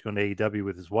him or he's going to AEW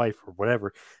with his wife or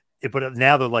whatever. But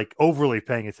now they're like overly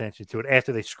paying attention to it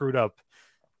after they screwed up,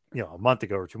 a month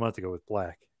ago or 2 months ago with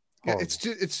Black. Yeah, it's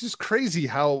just crazy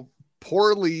how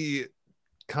poorly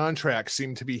contracts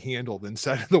seem to be handled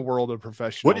inside of the world of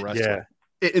professional wrestling. Yeah.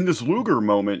 In this Luger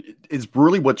moment is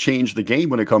really what changed the game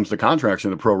when it comes to contracts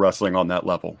in the pro wrestling on that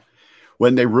level.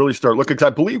 When they really start looking, because I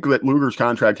believe that Luger's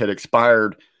contract had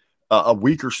expired a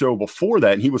week or so before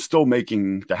that, and he was still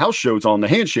making the house shows on the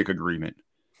handshake agreement.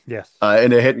 Yes.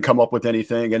 And they hadn't come up with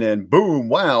anything. And then boom,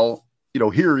 wow,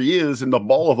 here he is in the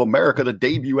Mall of America, the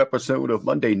debut episode of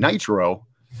Monday Nitro.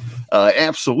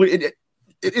 Absolutely.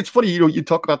 It's funny, you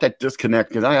talk about that disconnect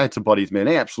because I had some buddies, man,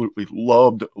 they absolutely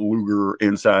loved Luger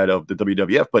inside of the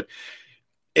WWF, but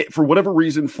for whatever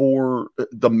reason, for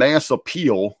the mass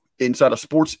appeal inside of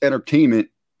sports entertainment,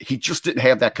 he just didn't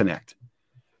have that connect.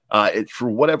 For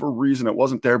whatever reason, it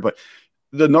wasn't there, but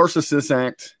the Narcissist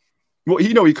Act, well,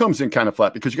 he comes in kind of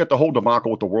flat because you got the whole debacle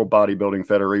with the World Bodybuilding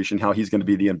Federation, how he's going to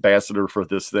be the ambassador for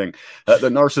this thing. The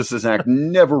Narcissist Act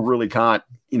never really caught,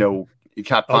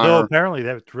 fire. Although apparently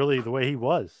that's really the way he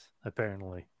was,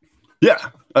 apparently. Yeah.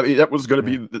 I mean, that was going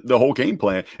to be the whole game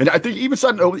plan. And I think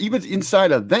even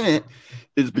inside of that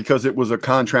is because it was a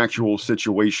contractual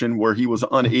situation where he was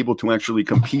unable to actually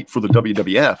compete for the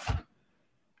WWF,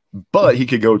 but he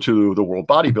could go to the World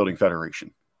Bodybuilding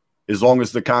Federation. As long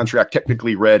as the contract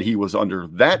technically read he was under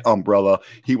that umbrella,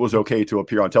 he was okay to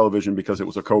appear on television because it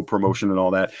was a co-promotion and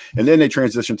all that. And then they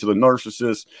transitioned to the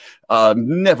Narcissist.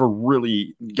 Never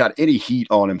really got any heat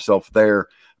on himself there.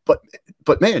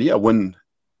 But man, yeah,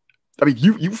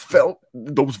 you felt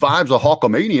those vibes of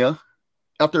Hulkamania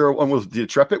out there was the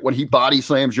Intrepid when he body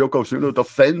slams Yokozuna,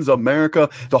 defends America.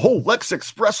 The whole Lex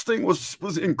Express thing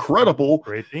was incredible.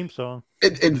 Great theme song.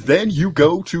 And then you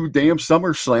go to damn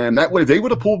SummerSlam. That way, they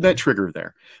would have pulled that trigger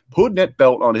there, put that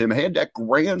belt on him, had that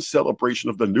grand celebration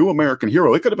of the new American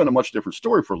hero. It could have been a much different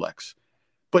story for Lex.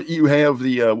 But you have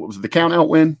the count out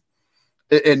win.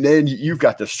 And then you've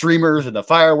got the streamers and the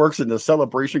fireworks and the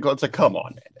celebration. It's like, come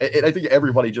on, man. And I think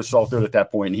everybody just saw through it at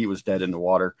that point. And he was dead in the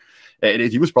water. And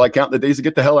he was probably counting the days to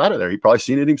get the hell out of there. He probably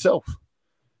seen it himself.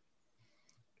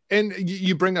 And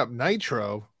you bring up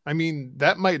Nitro. I mean,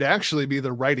 that might actually be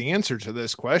the right answer to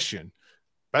this question.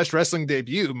 Best wrestling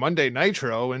debut, Monday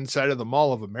Nitro inside of the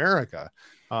Mall of America.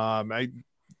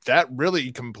 That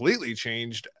really completely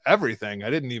changed everything. I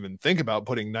didn't even think about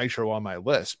putting Nitro on my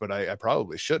list, but I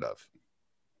probably should have.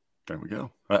 There we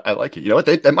go. I like it. You know what?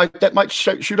 That might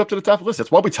shoot up to the top of the list.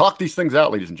 That's why we talk these things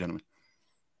out, ladies and gentlemen.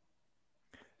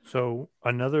 So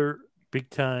another big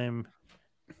time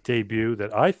debut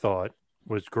that I thought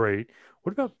was great.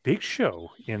 What about Big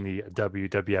Show in the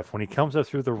WWF when he comes up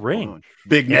through the ring?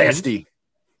 Big Nasty.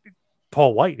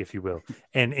 Paul White, if you will,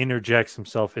 and interjects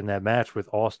himself in that match with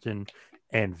Austin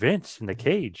and Vince in the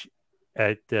cage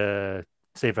at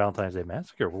St. Valentine's Day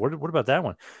Massacre. What about that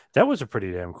one? That was a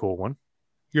pretty damn cool one.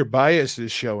 Your bias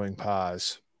is showing,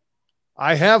 Paz.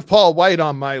 I have Paul White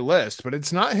on my list, but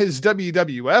it's not his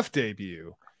WWF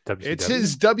debut. It's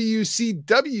his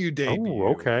WCW debut. Oh,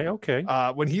 okay.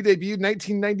 When he debuted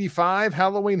 1995,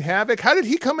 Halloween Havoc. How did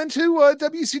he come into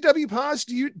WCW, Paz?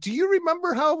 Do you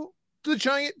remember how the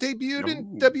Giant debuted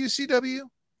in WCW?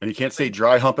 And you can't say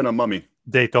dry humping a mummy.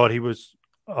 They thought he was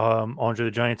Andre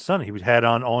the Giant's son. He had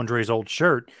on Andre's old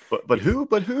shirt. But who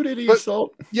did he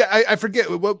assault? Yeah, I forget.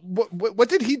 What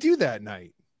did he do that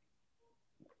night?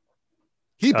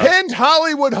 He pinned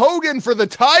Hollywood Hogan for the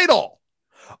title.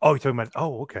 Oh, you're talking about?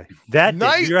 Oh, okay. That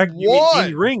night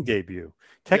in ring debut.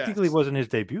 Technically, wasn't his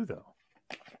debut though.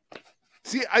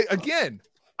 See,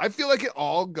 I feel like it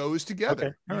all goes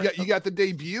together. Okay. You got the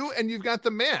debut and you've got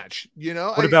the match. You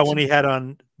know. What about when he had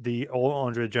on the old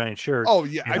Andre the Giant shirt? Oh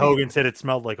yeah, Hogan said it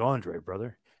smelled like Andre,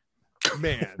 brother.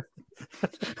 Man,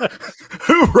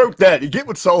 who wrote that? You get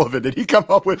with Sullivan. Did he come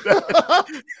up with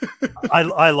that?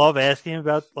 I love asking him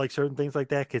about like certain things like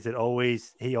that because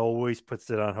he always puts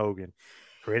it on Hogan.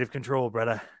 Creative control,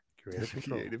 brother.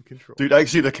 Creative control. Dude, I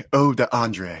see the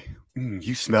Andre.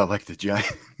 You smell like the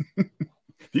Giant.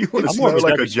 You want to smell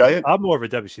like a Giant? I'm more of a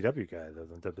WCW guy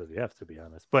than WWF, to be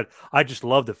honest. But I just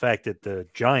love the fact that the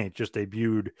Giant just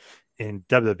debuted in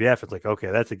WWF. It's like,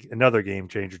 okay, that's another game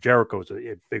changer. Jericho's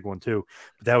a big one too.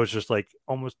 But that was just like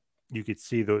almost you could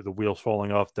see the wheels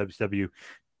falling off WCW.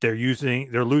 They're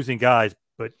losing guys,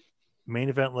 but main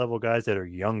event level guys that are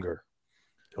younger.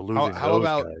 They're losing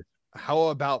guys. How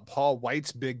about Paul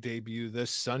White's big debut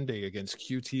this Sunday against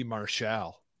QT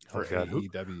Marshall for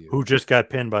AEW? Who just got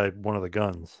pinned by one of the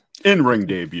Guns. In-ring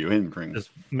debut. In-ring. This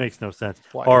makes no sense.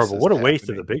 Horrible. What a waste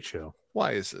of the Big Show.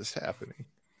 Why is this happening?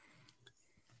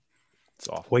 It's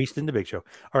awful. Wasting the Big Show.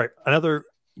 All right. Another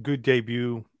good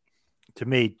debut to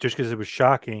me, just because it was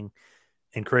shocking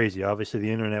and crazy. Obviously, the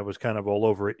internet was kind of all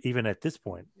over it, even at this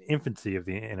point, infancy of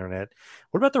the internet.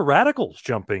 What about the Radicals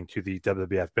jumping to the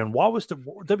WWF? Benoit was the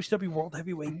WCW World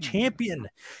Heavyweight Champion.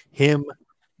 Him,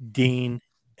 Dean,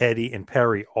 Eddie, and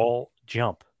Perry all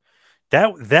jump.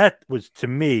 That was, to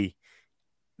me,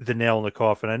 the nail in the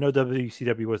coffin. I know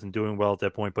WCW wasn't doing well at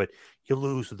that point, but you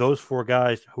lose those four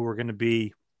guys who were going to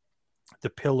be the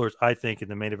pillars, I think, in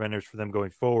the main eventers for them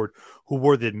going forward, who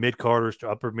were the mid-carders to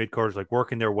upper mid-carders, like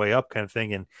working their way up kind of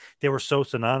thing. And they were so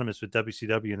synonymous with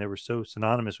WCW, and they were so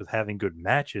synonymous with having good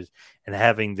matches and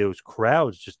having those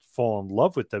crowds just fall in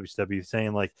love with WCW,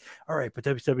 saying like, all right, but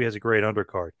WCW has a great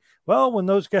undercard. Well, when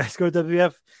those guys go to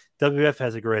WWF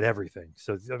has a great everything.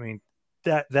 So, I mean,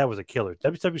 that was a killer.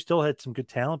 WCW still had some good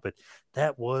talent, but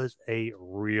that was a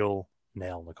real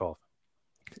nail in the coffin.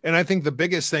 And I think the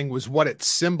biggest thing was what it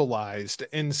symbolized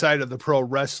inside of the pro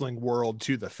wrestling world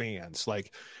to the fans.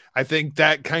 Like, I think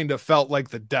that kind of felt like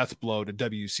the death blow to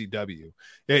WCW.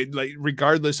 Like,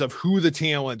 regardless of who the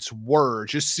talents were,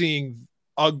 just seeing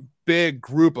a big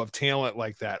group of talent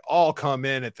like that all come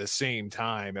in at the same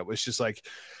time, it was just like,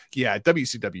 yeah,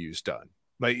 WCW is done.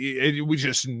 Like, we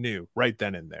just knew right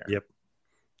then and there. Yep.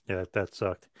 Yeah, that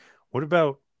sucked. What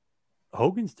about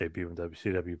Hogan's debut in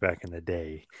WCW back in the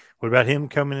day? What about him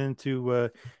coming into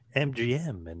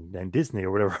MGM and Disney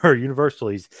or whatever, or Universal?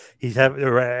 He's having,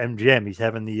 or MGM. He's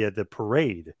having the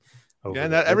parade. Yeah,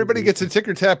 and everybody gets a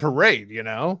ticker tape parade. You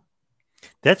know,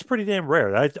 that's pretty damn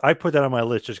rare. I put that on my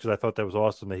list just because I thought that was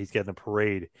awesome that he's getting a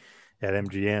parade at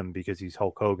MGM because he's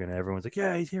Hulk Hogan and everyone's like,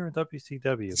 yeah, he's here in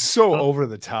WCW. So over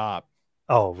the top.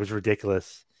 Oh, it was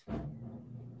ridiculous.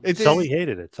 Sully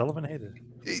hated it. Sullivan hated it.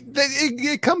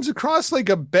 It comes across like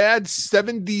a bad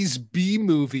 70s B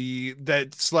movie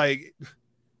that's like,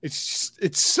 it's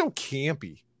so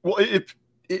campy. Well,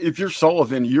 if you're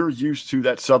Sullivan, you're used to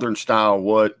that Southern style,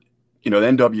 what, the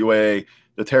NWA,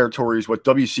 the territories, what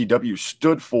WCW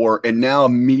stood for. And now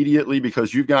immediately,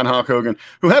 because you've got Hulk Hogan,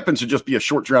 who happens to just be a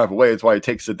short drive away, that's why he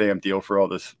takes the damn deal for all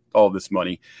this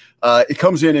money. It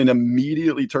comes in and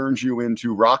immediately turns you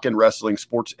into rock and wrestling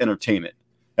sports entertainment.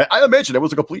 I imagine it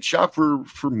was a complete shock for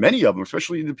many of them,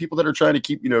 especially the people that are trying to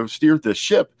keep, steer the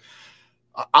ship.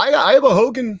 I have a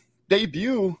Hogan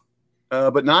debut,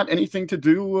 but not anything to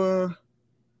do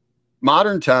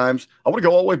modern times. I want to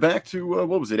go all the way back to,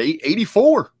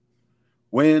 84,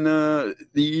 when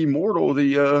the Immortal,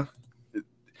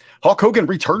 Hulk Hogan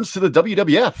returns to the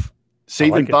WWF,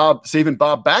 saving Bob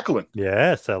Backlund.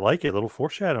 Yes, I like it. A little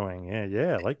foreshadowing.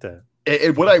 Yeah, I like that.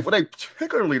 And what I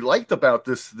particularly liked about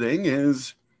this thing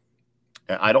is,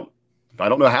 I don't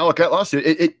know how it got lost.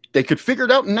 They could figure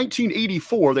it out in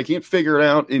 1984. They can't figure it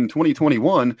out in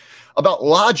 2021 about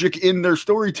logic in their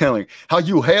storytelling. How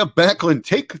you have Backlund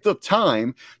take the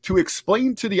time to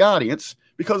explain to the audience,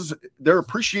 because they're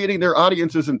appreciating their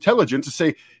audience's intelligence, to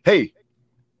say, hey,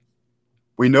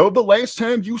 we know the last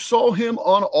time you saw him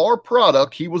on our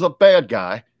product, he was a bad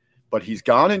guy, but he's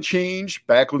gone and changed.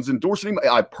 Backlund's endorsing him.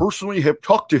 I personally have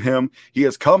talked to him. He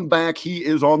has come back. He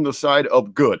is on the side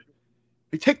of good.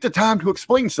 They take the time to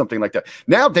explain something like that.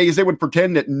 Nowadays, they would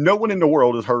pretend that no one in the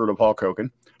world has heard of Hulk Hogan,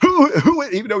 who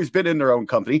even though he's been in their own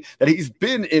company, that he's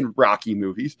been in Rocky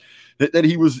movies, that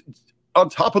he was on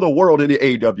top of the world in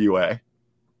the AWA.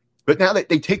 But now that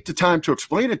they take the time to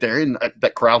explain it there, and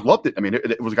that crowd loved it. I mean,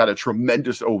 it was got a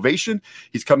tremendous ovation.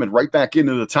 He's coming right back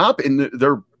into the top, and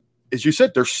they're, as you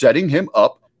said, they're setting him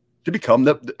up to become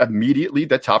immediately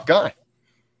the top guy.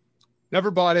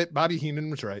 Never bought it. Bobby Heenan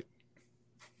was right.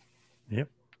 Yep.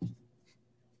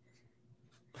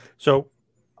 So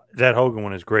that Hogan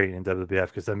one is great in WWF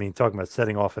because, I mean, talking about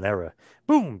setting off an era,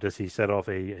 boom, does he set off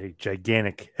a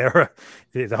gigantic era,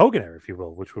 the Hogan era, if you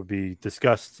will, which will be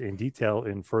discussed in detail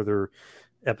in further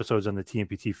episodes on the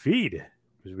TMPT feed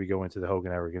as we go into the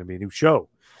Hogan era. Going to be a new show.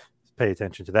 Pay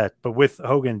attention to that. But with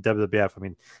Hogan WWF, I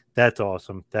mean, that's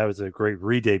awesome. That was a great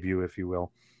re-debut, if you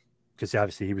will, because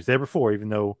obviously he was there before, even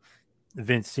though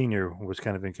Vince Sr. was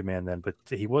kind of in command then, but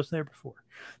he was there before.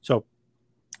 So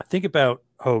think about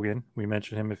Hogan. We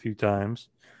mentioned him a few times.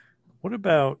 What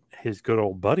about his good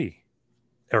old buddy,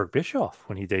 Eric Bischoff,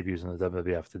 when he debuts in the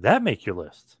WWF? Did that make your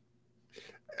list?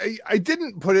 I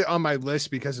didn't put it on my list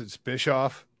because it's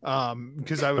Bischoff.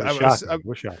 Because I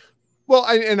was shocked. Well,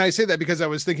 I say that because I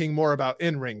was thinking more about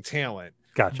in-ring talent.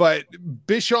 Gotcha. But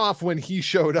Bischoff, when he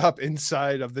showed up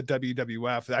inside of the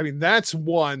WWF, I mean, that's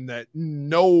one that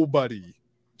nobody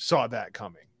saw that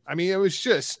coming. I mean, it was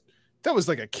just, that was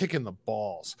like a kick in the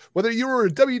balls. Whether you were a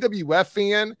WWF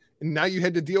fan and now you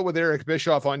had to deal with Eric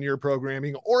Bischoff on your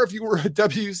programming, or if you were a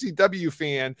WCW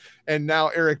fan and now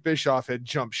Eric Bischoff had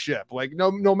jumped ship, like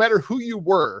no matter who you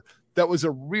were, that was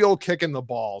a real kick in the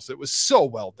balls. It was so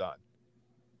well done.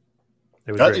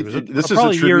 It was great. It was this is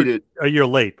attributed a year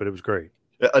late, but it was great.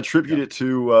 Attributed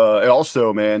to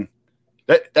also, man,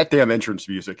 that damn entrance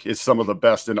music is some of the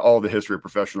best in all the history of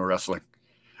professional wrestling.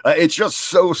 It's just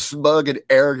so smug and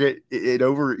arrogant,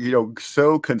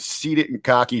 so conceited and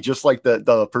cocky, just like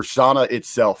the persona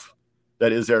itself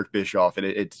that is Eric Bischoff, and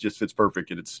it just fits perfect.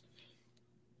 And it's,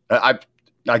 I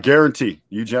guarantee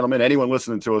you, gentlemen, anyone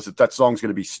listening to us, that song's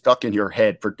going to be stuck in your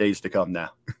head for days to come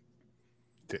now.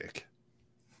 Dick.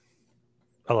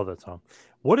 I love that song.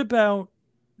 What about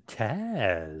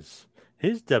Taz?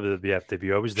 His WWF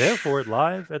debut. I was there for it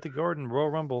live at the Garden Royal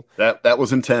Rumble. That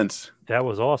was intense. That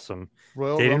was awesome.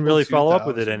 Royal they didn't Rumble really 2000. follow up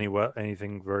with it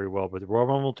anything very well. But the Royal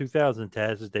Rumble 2000,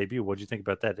 Taz's debut. What do you think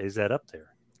about that? Is that up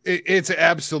there? It's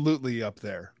absolutely up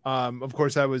there. Of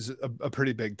course, I was a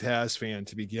pretty big Taz fan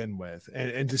to begin with,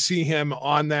 and to see him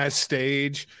on that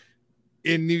stage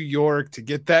in New York, to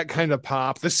get that kind of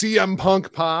pop, the CM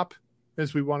Punk pop,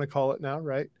 as we want to call it now,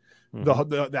 right?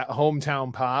 Mm-hmm. That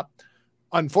hometown pop.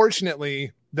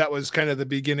 Unfortunately, that was kind of the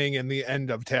beginning and the end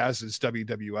of Taz's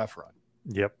WWF run.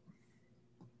 Yep.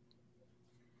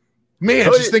 Man,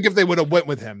 just think if they would have went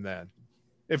with him then.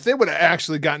 If they would have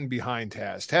actually gotten behind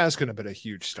Taz could have been a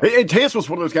huge star. And Taz was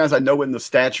one of those guys I know in the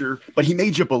stature, but he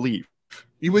made you believe.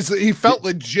 He felt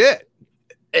legit.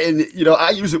 And,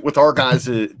 I use it with our guys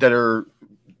that are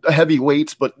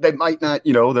heavyweights, but they might not,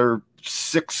 they're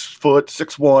 6 foot,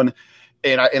 6'1",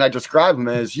 and I describe them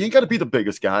as, you ain't got to be the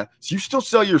biggest guy. So you still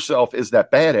sell yourself as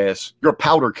that badass. You're a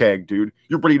powder keg, dude.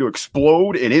 You're ready to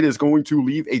explode, and it is going to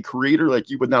leave a crater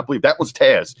like you would not believe. That was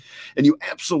Taz. And you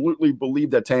absolutely believe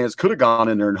that Taz could have gone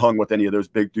in there and hung with any of those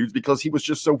big dudes because he was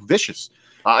just so vicious.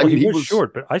 I mean, he was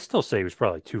short, but I still say he was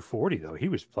probably 240, though. He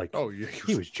was like,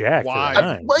 he was jacked.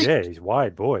 Wide. Right. Yeah, he's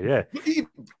wide, boy. Yeah.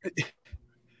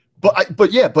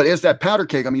 But as that powder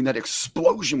keg, I mean, that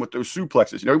explosion with those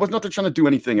suplexes, he wasn't out there trying to do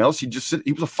anything else. He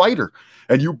was a fighter,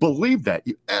 and you believe that.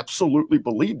 You absolutely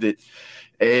believed it.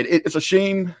 And it's a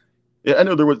shame. I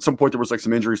know there was at some point there was like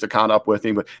some injuries that caught up with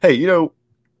him, but hey,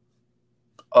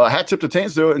 hat tip to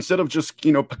Taz, though, instead of just,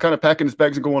 kind of packing his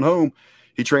bags and going home,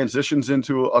 he transitions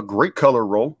into a great color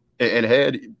role and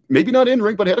had, maybe not in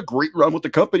ring, but had a great run with the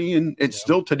company. And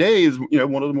still today is,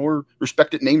 one of the more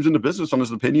respected names in the business on his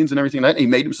opinions and everything like that. And he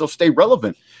made himself stay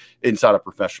relevant inside of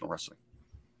professional wrestling.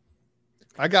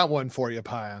 I got one for you,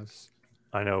 Pius.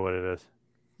 I know what it is.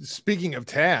 Speaking of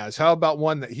Taz, how about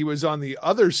one that he was on the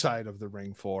other side of the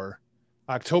ring for?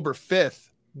 October 5th,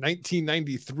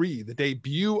 1993, the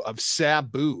debut of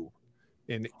Sabu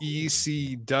in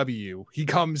ECW. He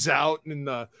comes out in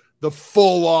the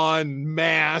full-on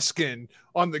mask and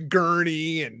on the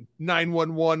gurney and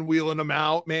 911 wheeling him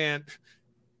out, man.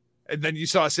 And then you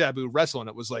saw Sabu wrestle, and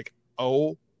it was like,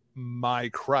 oh my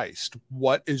Christ,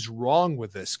 what is wrong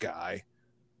with this guy?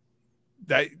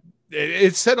 That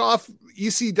it set off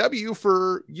ECW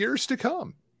for years to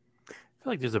come. I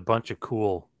feel like there's a bunch of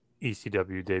cool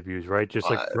ECW debuts, right? Just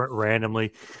like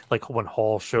randomly, like when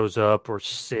Hall shows up, or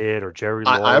Sid, or Jerry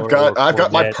Lawler. I've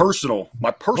got my personal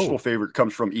favorite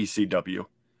comes from ECW,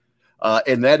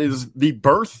 and that is the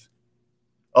birth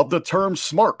of the term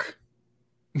 "smark."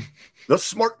 The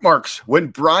smart marks, when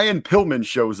Brian Pillman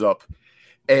shows up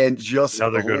and just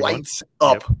lights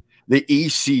up the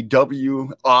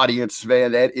ECW audience,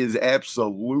 man. That is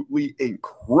absolutely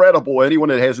incredible. Anyone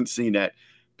that hasn't seen that,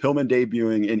 Pillman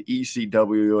debuting in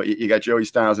ECW, you got Joey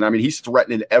Styles, and I mean, he's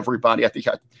threatening everybody. I think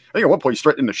at one point he's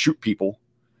threatening to shoot people.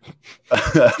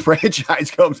 Franchise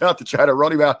comes out to try to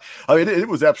run him out. I mean, it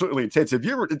was absolutely intense. Have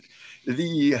you ever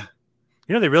they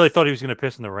really thought he was going to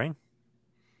piss in the ring?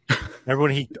 Remember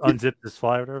when he unzipped his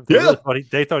fly or whatever?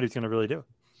 They thought he was going to really do it.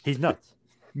 He's nuts.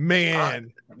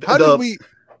 Man,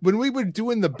 when we were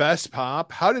doing the best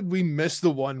pop, how did we miss the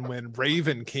one when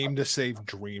Raven came to save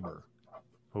Dreamer?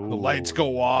 Ooh. The lights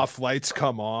go off, lights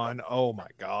come on. Oh my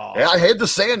God. Yeah, I had the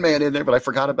Sandman in there, but I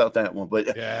forgot about that one.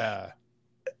 But yeah.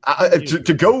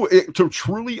 To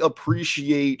truly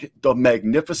appreciate the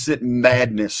magnificent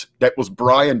madness that was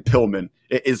Brian Pillman,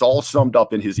 it is all summed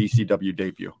up in his ECW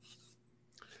debut.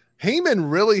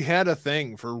 Heyman really had a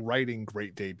thing for writing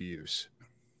great debuts.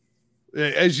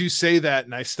 As you say that,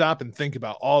 and I stop and think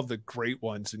about all the great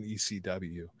ones in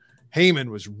ECW, Heyman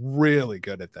was really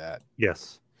good at that.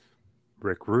 Yes.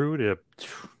 Rick Rude,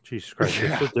 Jesus Christ.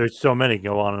 Yeah. There's so many,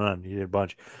 go on and on. He did a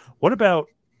bunch. What about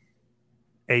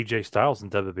AJ Styles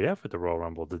and WWF at the Royal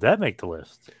Rumble? Did that make the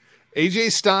list?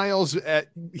 AJ Styles,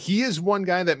 he is one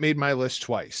guy that made my list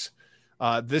twice.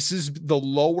 This is the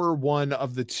lower one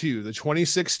of the two. The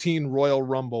 2016 Royal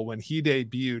Rumble, when he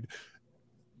debuted,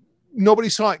 nobody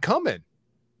saw it coming,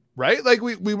 right? Like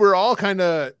we were all kind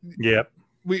of, yep.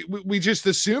 We just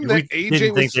assumed that AJ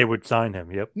didn't think they would sign him.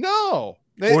 Yep. No.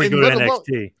 Or he go to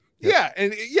NXT. Yeah,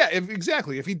 and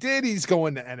exactly. If he did, he's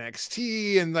going to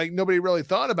NXT, and like nobody really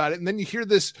thought about it. And then you hear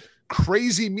this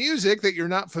crazy music that you're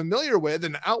not familiar with,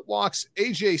 and out walks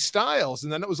AJ Styles,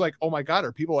 and then it was like, oh my God,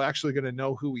 are people actually going to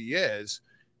know who he is?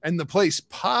 And the place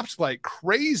popped like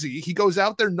crazy. He goes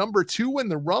out there number 2 in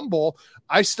the Rumble.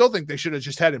 I still think they should have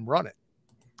just had him run it.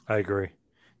 I agree.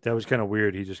 That was kind of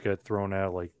weird. He just got thrown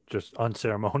out like just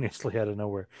unceremoniously out of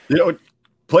nowhere.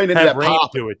 Playing into that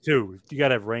pop to it too. You got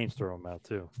to have Reigns throw him out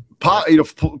too. Pop,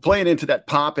 playing into that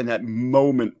pop in that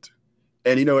moment,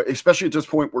 and especially at this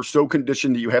point, we're so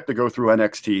conditioned that you have to go through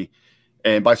NXT,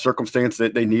 and by circumstance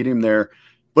that they need him there.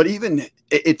 But even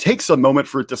it takes a moment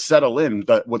for it to settle in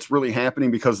that what's really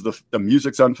happening, because the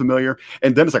music's unfamiliar,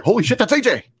 and then it's like, holy shit, that's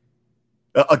AJ.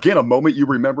 Again, a moment you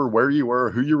remember where you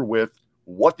were, who you were with,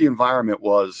 what the environment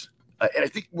was, and I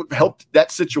think what helped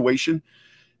that situation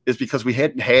is because we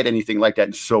hadn't had anything like that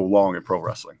in so long in pro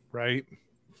wrestling. Right.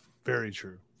 Very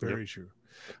true. Very true.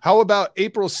 How about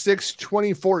April 6,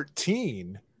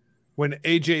 2014, when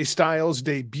AJ Styles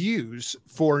debuts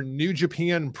for New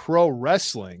Japan Pro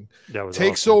Wrestling,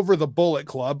 takes over the Bullet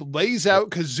Club, lays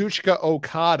out Kazuchika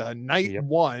Okada, night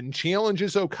 1,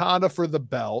 challenges Okada for the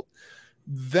belt.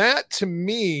 That, to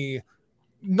me,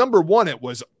 number 1, it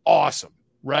was awesome.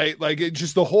 Right? Like it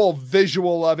just the whole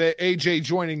visual of it, AJ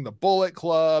joining the Bullet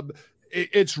Club.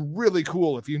 It's really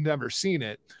cool if you've never seen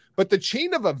it. But the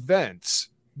chain of events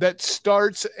that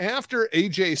starts after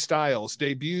AJ Styles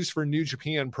debuts for New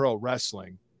Japan Pro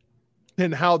Wrestling,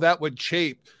 and how that would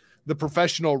shape the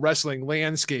professional wrestling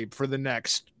landscape for the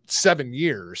next 7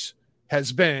 years,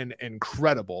 has been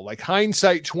incredible. Like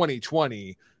hindsight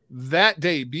 2020, that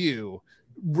debut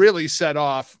really set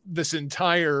off this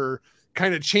entire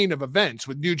kind of chain of events,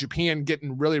 with New Japan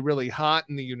getting really, really hot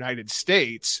in the United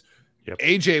States.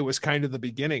 AJ was kind of the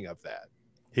beginning of that.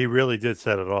 He really did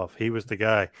set it off. He was the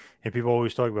guy. And people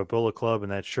always talk about Bullet Club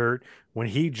and that shirt. When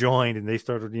he joined and they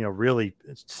started, really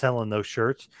selling those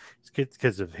shirts, it's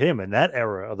because of him. And that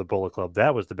era of the Bullet Club,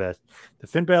 that was the best. The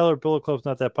Finn Balor Bullet Club's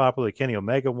not that popular. Kenny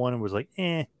Omega won and was like,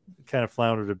 kind of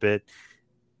floundered a bit.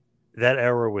 That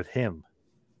era with him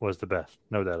was the best.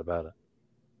 No doubt about it.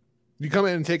 You come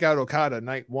in and take out Okada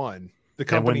night 1. The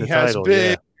company has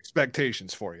big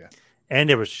expectations for you. And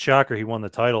it was a shocker he won the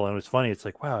title, and it was funny. It's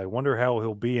like, wow, I wonder how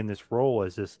he'll be in this role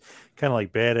as this kind of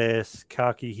like badass,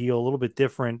 cocky heel, a little bit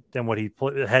different than what he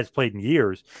has played in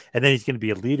years. And then he's going to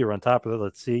be a leader on top of it.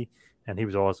 Let's see. And he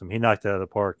was awesome. He knocked it out of the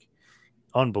park.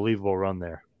 Unbelievable run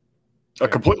there. A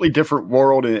completely different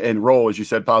world and role, as you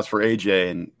said, Pops, for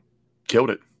AJ, and killed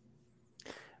it.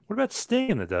 What about Sting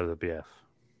in the WWF?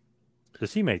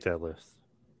 Does he make that list?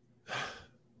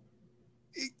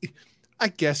 I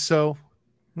guess so.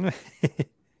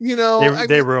 You know,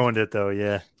 they ruined it though.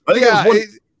 Yeah.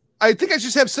 I think I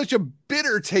just have such a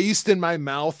bitter taste in my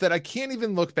mouth that I can't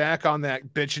even look back on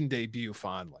that bitchin' debut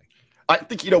fondly. I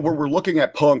think, where we're looking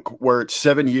at Punk, where it's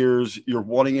 7 years, you're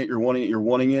wanting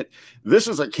it. This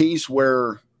is a case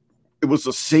where it was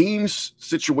the same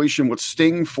situation with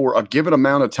Sting for a given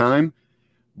amount of time,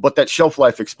 but that shelf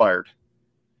life expired.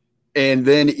 And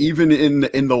then even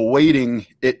in the waiting,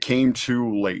 it came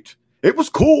too late. It was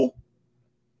cool.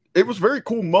 It was a very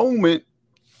cool moment.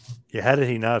 Yeah, how did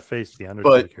he not face the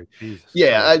Undertaker? Jesus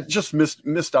yeah, Christ. I just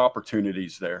missed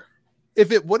opportunities there.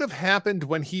 If it would have happened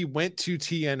when he went to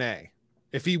TNA,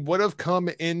 if he would have come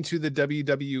into the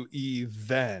WWE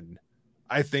then,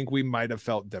 I think we might have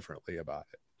felt differently about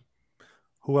it.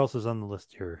 Who else is on the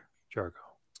list here, Jargo?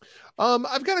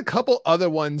 I've got a couple other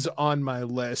ones on my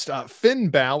list. Finn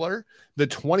Balor, the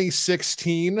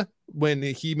 2016, when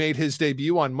he made his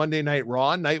debut on Monday Night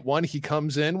Raw, night one, he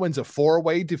comes in, wins a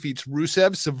 4-way, defeats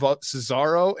Rusev,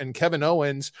 Cesaro, and Kevin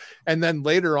Owens. And then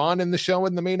later on in the show,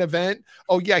 in the main event,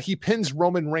 he pins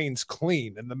Roman Reigns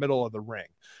clean in the middle of the ring.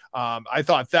 I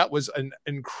thought that was an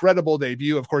incredible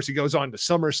debut. Of course, he goes on to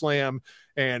SummerSlam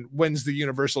and wins the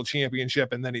Universal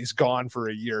Championship, and then he's gone for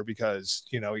a year because,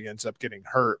 he ends up getting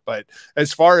hurt. But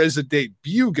as far as the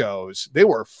debut goes, they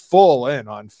were full in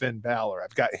on Finn Balor.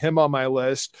 I've got him on my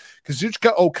list.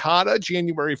 Kazuchika Okada,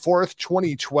 January 4th,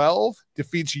 2012,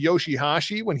 defeats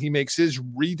Yoshihashi when he makes his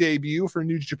re-debut for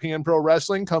New Japan Pro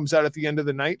Wrestling, comes out at the end of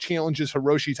the night, challenges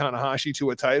Hiroshi Tanahashi to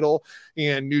a title,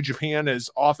 and New Japan is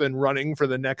off and running for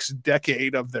the next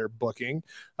decade of their booking.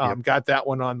 Got that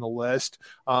one on the list.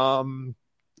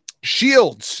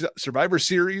 Shields, Survivor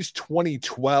Series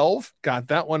 2012. Got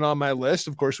that one on my list.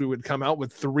 Of course, we would come out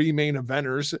with 3 main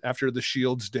eventers after the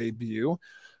Shields debut.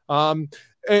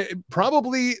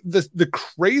 Probably the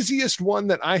craziest one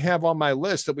that I have on my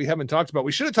list that we haven't talked about.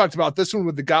 We should have talked about this one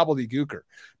with the Gobbledygooker,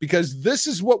 because this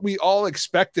is what we all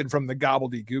expected from the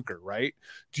Gobbledygooker, right?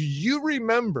 Do you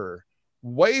remember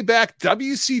way back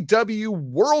WCW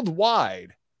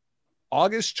Worldwide,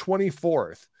 August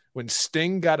 24th, when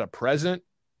Sting got a present?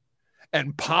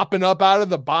 And popping up out of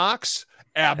the box,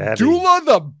 Abdullah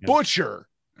the Butcher.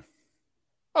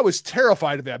 I was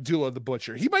terrified of Abdullah the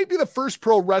Butcher. He might be the first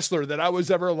pro wrestler that I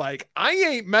was ever like, I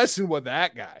ain't messing with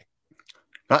that guy.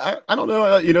 I don't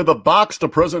know. The box, the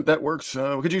present, that works.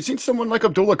 Could you see someone like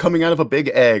Abdullah coming out of a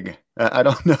big egg? I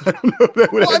don't know. But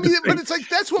it's like,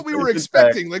 that's what we were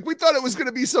expecting. Like, we thought it was going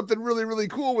to be something really, really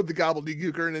cool with the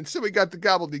Gobbledygooker. And instead we got the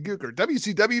Gobbledygooker.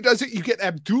 WCW does it. You get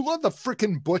Abdullah the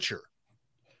freaking Butcher.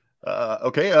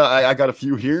 I got a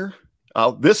few here.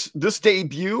 This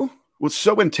debut was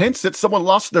so intense that someone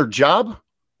lost their job.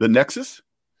 The Nexus.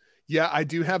 Yeah, I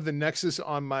do have the Nexus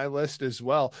on my list as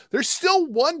well. There's still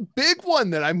one big one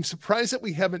that I'm surprised that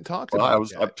we haven't talked about. I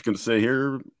was going to say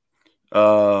here,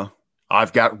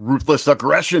 I've got Ruthless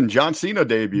Aggression, John Cena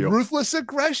debut. Ruthless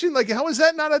Aggression, like, how is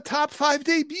that not a top 5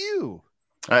 debut?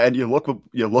 And you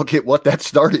look at what that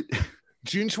started.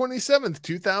 June 27th,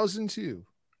 2002.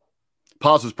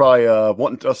 Paz is probably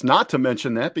wanting us not to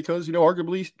mention that because,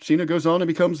 arguably Cena goes on and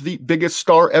becomes the biggest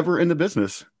star ever in the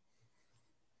business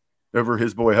over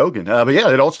his boy Hogan. But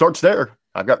yeah, it all starts there.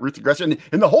 I've got Ruthless Aggression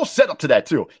and the whole setup to that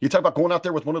too. You talk about going out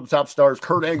there with one of the top stars.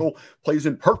 Kurt Angle plays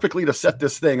in perfectly to set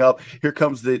this thing up. Here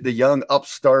comes the young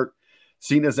upstart.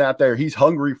 Cena's out there. He's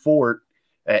hungry for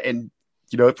it. And,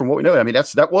 from what we know,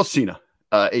 that was Cena.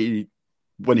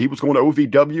 When he was going to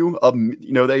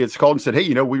OVW, they had called and said,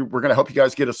 hey, we're going to help you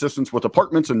guys get assistance with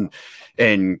apartments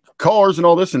and cars and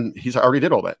all this. And he's already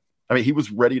did all that. He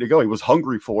was ready to go. He was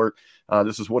hungry for it.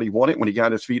 This is what he wanted. When he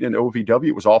got his feet in OVW,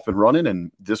 it was off and running.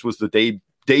 And this was the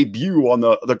debut on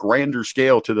the grander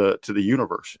scale to the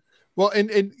universe. Well,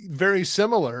 and very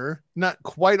similar, not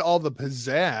quite all the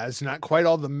pizzazz, not quite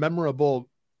all the memorable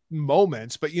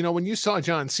moments. But, when you saw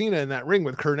John Cena in that ring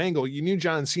with Kurt Angle, you knew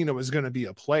John Cena was going to be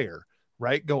a player.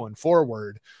 Right, going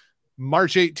forward.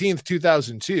 March 18th,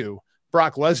 2002,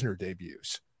 Brock Lesnar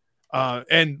debuts.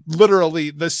 And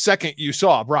literally the second you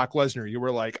saw Brock Lesnar, you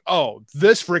were like, oh,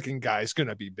 this freaking guy's going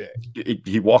to be big.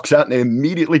 He walks out and they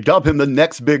immediately dub him the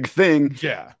next big thing.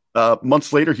 Yeah.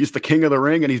 Months later, he's the king of the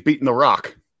ring and he's beating The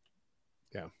Rock.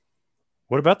 Yeah.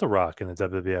 What about The Rock in the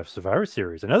WWF Survivor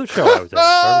Series? Another show I was at,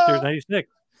 Survivor Series 96.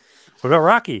 What about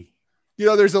Rocky? You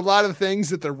know, there's a lot of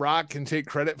things that The Rock can take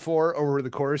credit for over the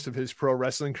course of his pro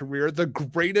wrestling career. The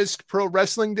greatest pro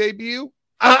wrestling debut?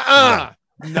 Not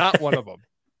one of them.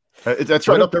 That's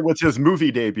right up there with his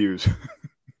movie debuts.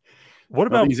 What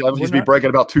about he's be bragging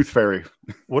about Tooth Fairy?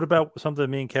 What about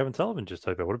something me and Kevin Sullivan just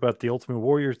talked about? What about the Ultimate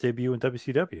Warrior's debut in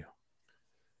WCW?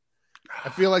 I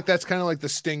feel like that's kind of like the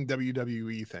Sting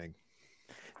WWE thing.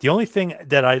 The only thing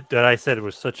that I said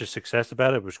was such a success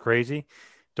about it was crazy.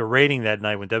 The rating that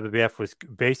night when WWF was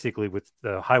basically with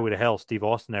the Highway to Hell, Steve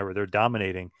Austin era, they're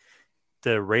dominating.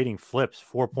 The rating flips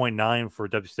 4.9 for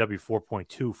WCW,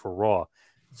 4.2 for Raw.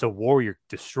 So Warrior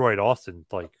destroyed Austin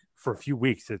like for a few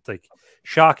weeks. It's like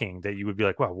shocking that you would be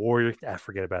like, wow, Warrior,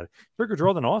 forget about it. Bigger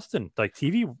draw than Austin, like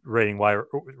TV rating wise.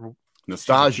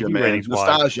 Nostalgia, man.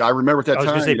 Nostalgia. I remember at that time.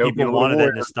 I was going to say people wanted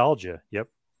that nostalgia. Yep.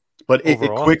 But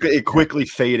it quickly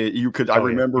faded. I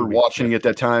remember watching it at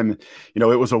that time. You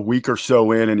know, it was a week or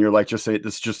so in, and you're like, just say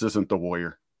this just isn't the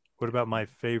Warrior. What about my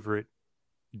favorite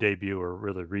debut, or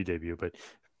really re-debut? But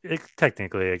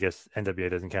technically, I guess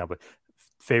NWA doesn't count. But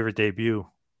favorite debut,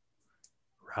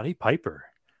 Roddy Piper,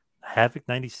 Havoc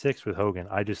 '96 with Hogan.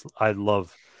 I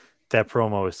love that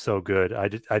promo. Is so good.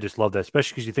 I just love that,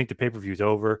 especially because you think the pay-per-view's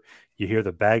over. You hear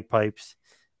the bagpipes.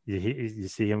 You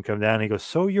see him come down and he goes,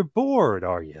 so you're bored,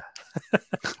 are you?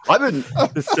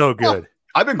 It's so good.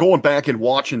 I've been going back and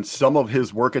watching some of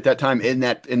his work at that time in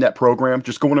that program,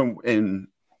 just going and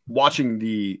watching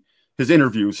his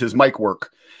interviews, his mic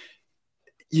work.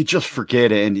 You just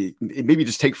forget it, and you maybe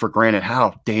just take for granted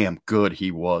how damn good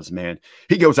he was, man.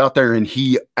 He goes out there and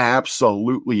he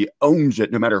absolutely owns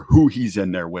it no matter who he's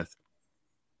in there with.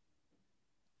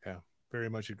 Yeah, very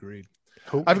much agreed.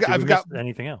 I've got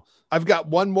anything else. I've got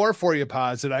one more for you,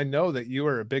 Paz, that I know that you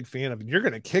are a big fan of, and you're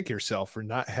going to kick yourself for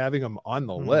not having them on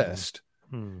the list.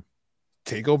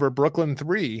 Takeover Brooklyn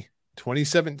 3,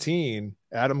 2017,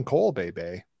 Adam Cole,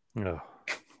 baby. Oh.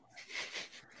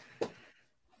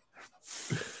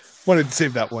 Wanted to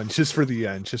save that one just for the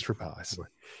end, just for Paz.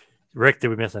 Rick, did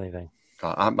we miss anything?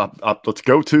 Let's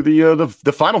go to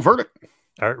the final verdict.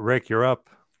 All right, Rick, you're up.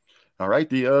 All right,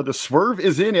 the swerve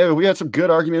is in. We had some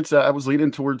good arguments. I was leaning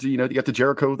towards, you got the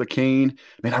Jericho, the Kane.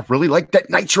 Man, I really like that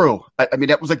Nitro. I mean,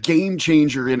 that was a game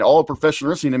changer in all of professional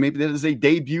wrestling, and maybe that is a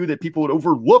debut that people would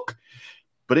overlook.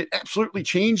 But it absolutely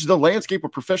changed the landscape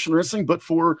of professional wrestling. But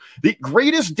for the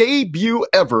greatest debut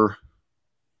ever,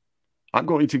 I'm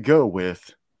going to go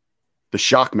with the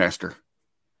Shockmaster.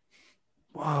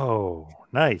 Whoa,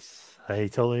 nice. I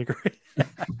totally agree.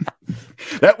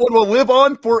 That one will live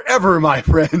on forever, my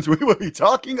friends. We will be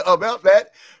talking about that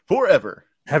forever.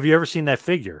 Have you ever seen that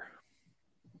figure?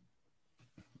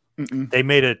 Mm-mm. They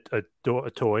made a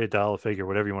toy, a dollar figure,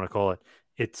 whatever you want to call it.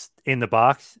 It's in the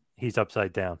box. He's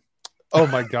upside down. Oh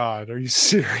my God. Are you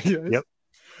serious? Yep.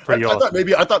 I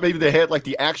thought maybe they had like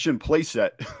the action play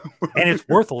set. And it's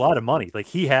worth a lot of money. Like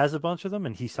he has a bunch of them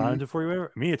and he signs it for you. I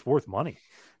mean, it's worth money.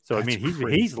 So That's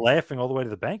he's laughing all the way to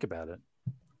the bank about it.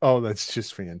 Oh, that's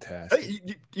just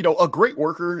fantastic. A great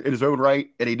worker in his own right,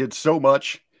 and he did so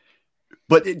much.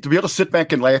 But to be able to sit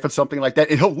back and laugh at something like that,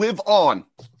 and he'll live on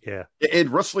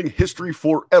in wrestling history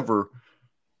forever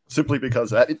simply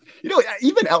because of that.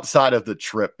 Even outside of the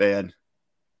trip, man,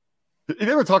 have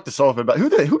you ever talked to Sullivan about who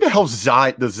the hell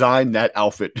designed that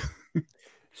outfit?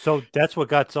 So that's what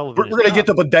got Sullivan. We're going to get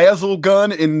the bedazzle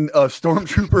gun in a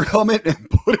stormtrooper helmet and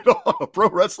put it on a pro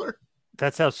wrestler?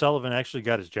 That's how Sullivan actually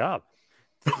got his job.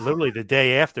 Literally the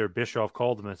day after, Bischoff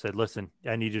called him and said, listen,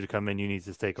 I need you to come in. You need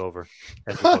to take over.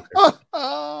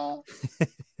 Oh,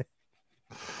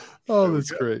 that's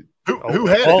great. Who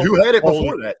had it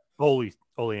before that? Ole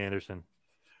Anderson.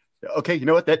 Okay, you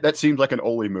know what? That seems like an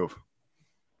Ole move.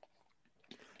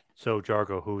 So,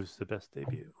 Jargo, who's the best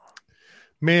debut?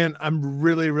 Man, I'm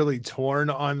really, really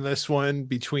torn on this one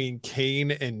between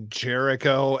Kane and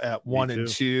Jericho at 1 and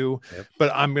 2. Yep.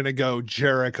 But I'm going to go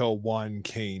Jericho 1,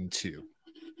 Kane 2.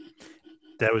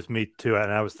 That was me too.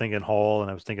 And I was thinking Hall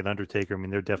and I was thinking Undertaker. I mean,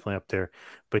 they're definitely up there.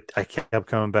 But I kept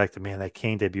coming back to, man, that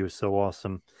Kane debut was so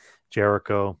awesome.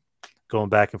 Jericho, going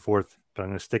back and forth. But I'm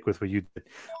going to stick with what you did.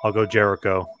 I'll go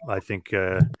Jericho. I think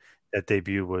that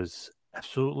debut was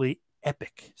absolutely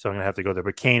epic. So I'm going to have to go there.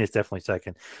 But Kane is definitely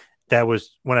second. That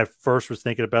was when I first was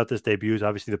thinking about this debuts.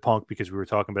 Obviously, the Punk, because we were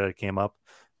talking about it, came up.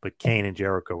 But Kane and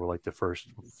Jericho were like the first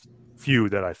few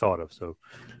that I thought of. So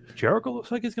Jericho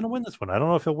looks like he's going to win this one. I don't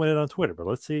know if he'll win it on Twitter, but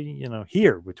let's see,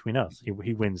 here between us.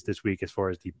 He wins this week as far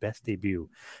as the best debut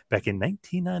back in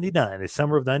 1999, the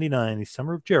summer of 99, the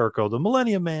summer of Jericho, the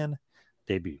Millennium Man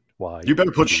debuted. Why? You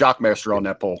better put Shockmaster on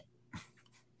that poll.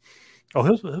 Oh,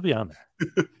 he'll be on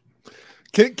there.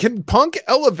 Can Punk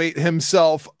elevate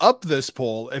himself up this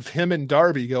pole if him and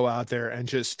Darby go out there and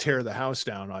just tear the house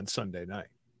down on Sunday night?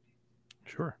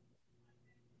 Sure.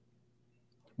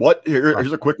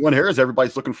 Here's a quick one here as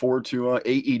everybody's looking forward to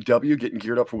AEW getting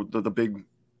geared up for the big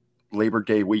Labor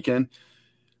Day weekend.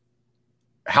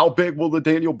 How big will the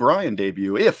Daniel Bryan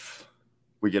debut if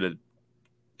we get a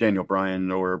Daniel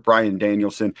Bryan or Bryan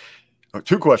Danielson?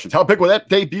 2 questions. How big will that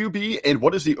debut be? And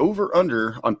what is the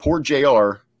over-under on poor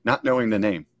JR not knowing the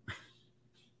name?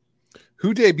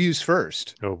 Who debuts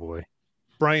first? Oh, boy.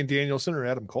 Bryan Danielson or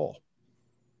Adam Cole?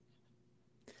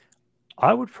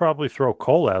 I would probably throw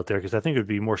Cole out there because I think it would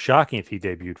be more shocking if he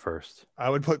debuted first. I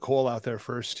would put Cole out there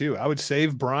first, too. I would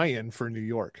save Bryan for New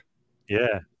York.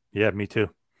 Yeah, me too.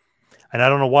 And I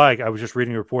don't know why. I was just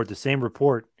reading a report, the same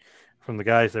report from the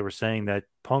guys that were saying that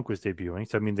Punk was debuting.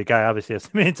 So, I mean, the guy obviously has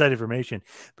some inside information,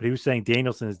 but he was saying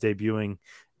Danielson is debuting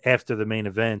after the main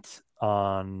event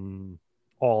on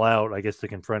All Out, I guess, to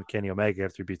confront Kenny Omega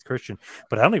after he beats Christian.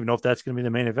 But I don't even know if that's going to be the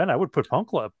main event. I would put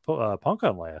Punk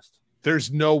on last.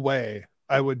 There's no way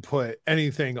I would put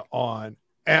anything on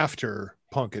after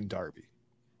Punk and Darby.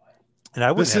 And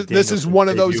I wouldn't. This is one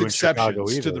of those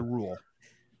exceptions to the rule.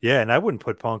 Yeah, and I wouldn't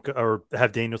put Punk or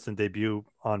have Danielson debut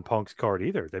on Punk's card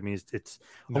either. That means it's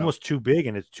almost too big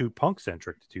and it's too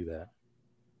Punk-centric to do that.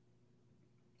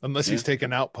 Unless he's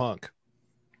taken out Punk.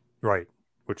 Right,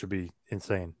 which would be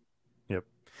insane. Yep.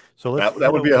 So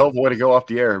that would be a hell of a way to go off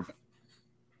the air.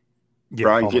 Yeah,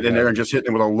 Bryan getting in there and just hitting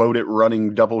him with a loaded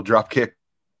running double drop kick.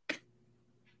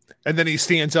 And then he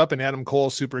stands up and Adam Cole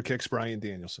super kicks Bryan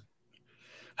Danielson.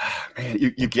 Man,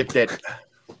 you get that.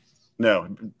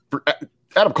 No.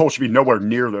 Adam Cole should be nowhere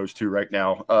near those two right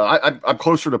now. I'm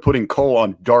closer to putting Cole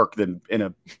on Dark than in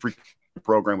a free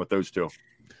program with those two.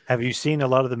 Have you seen a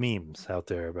lot of the memes out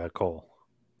there about Cole?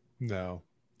 No.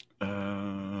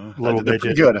 A little bit.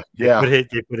 Good. Yeah. They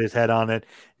put his head on it.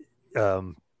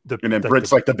 And then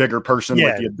Britt's like the bigger person,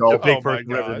 like the adult. The big person,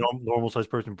 the normal sized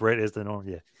person. Britt is the normal.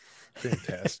 Yeah.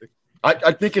 Fantastic.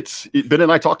 I think Ben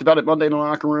and I talked about it Monday in the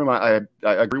locker room. I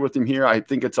agree with him here. I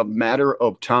think it's a matter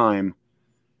of time.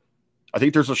 I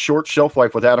think there's a short shelf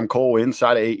life with Adam Cole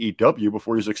inside of AEW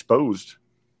before he's exposed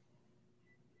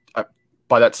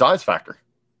by that size factor.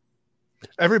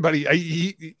 Everybody,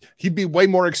 he'd be way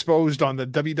more exposed on the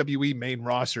WWE main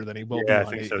roster than he will be on I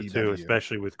think AEW. So too,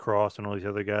 especially with Cross and all these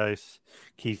other guys.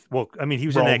 Keith, well, I mean, he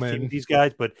was Roman. in NXT with these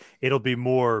guys, but it'll be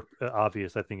more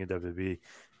obvious, I think, in WWE.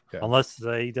 Yeah. Unless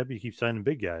AEW keeps signing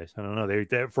big guys. I don't know. They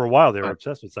for a while, they were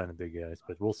obsessed with signing big guys,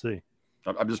 but we'll see.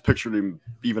 I'm just picturing him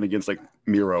even against like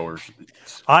Miro or.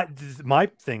 My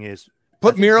thing is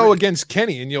put Miro against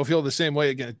Kenny, and you'll feel the same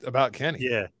way about Kenny.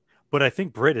 Yeah, but I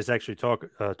think Britt is actually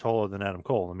taller than Adam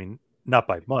Cole. I mean, not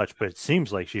by much, but it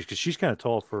seems like she's kind of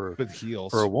tall for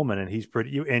a woman, and he's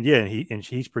pretty. And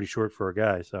he's pretty short for a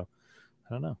guy. So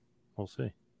I don't know. We'll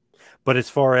see. But as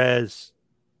far as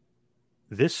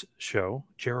this show,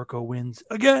 Jericho wins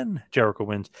again. Jericho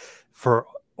wins for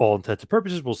all intents and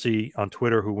purposes. We'll see on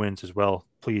Twitter who wins as well.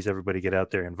 Please, everybody, get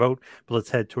out there and vote. But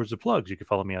let's head towards the plugs. You can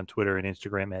follow me on Twitter and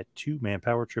Instagram at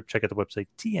 2manpowertrip. Check out the website,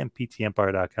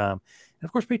 tmptempire.com. And,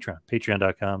 of course, Patreon,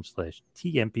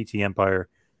 patreon.com/tmptempire.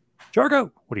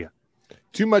 Jargo, what do you got?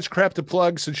 Too much crap to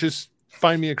plug, so just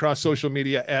find me across social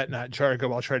media at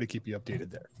NotJargo. I'll try to keep you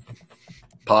updated there.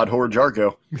 Pod whore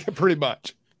Jargo. Pretty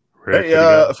much. Hey,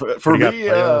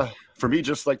 for me,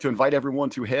 just like to invite everyone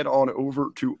to head on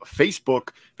over to Facebook,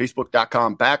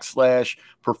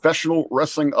 facebook.com/Professional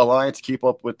Wrestling Alliance. Keep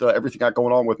up with everything got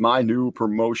going on with my new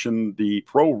promotion, the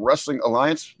Pro Wrestling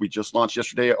Alliance. We just launched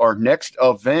yesterday our next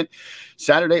event,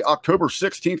 Saturday, October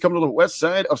 16th, coming to the west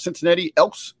side of Cincinnati,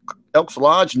 Elks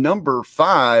Lodge number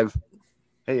 5.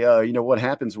 Hey, you know what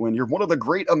happens when you're one of the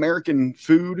great American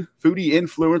foodie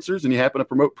influencers and you happen to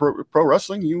promote pro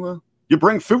wrestling? You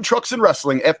bring food trucks and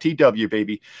wrestling, FTW,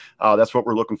 baby. That's what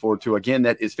we're looking forward to. Again,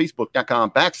 that is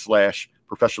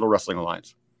facebook.com/Professional Wrestling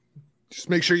Alliance. Just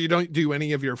make sure you don't do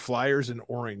any of your flyers in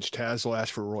orange. Taz will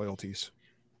ask for royalties.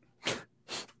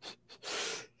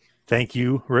 Thank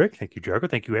you, Rick. Thank you, Jargo.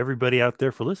 Thank you, everybody out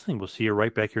there for listening. We'll see you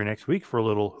right back here next week for a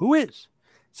little Who Is.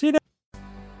 See you next.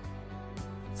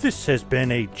 This has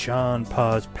been a John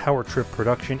Paz Power Trip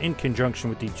production in conjunction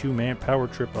with the 2-Man Power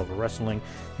Trip of Wrestling.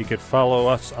 You could follow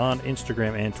us on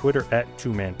Instagram and Twitter at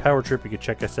 2-Man Power Trip. You could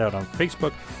check us out on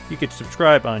Facebook. You could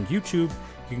subscribe on YouTube.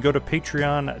 You can go to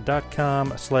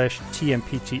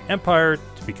patreon.com/TMPTEmpire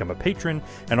to become a patron,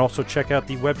 and also check out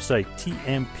the website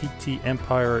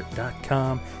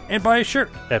tmptempire.com and buy a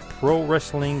shirt at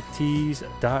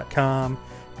prowrestlingtees.com.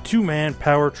 2-Man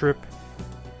Power Trip,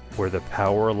 where the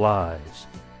power lies,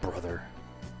 brother.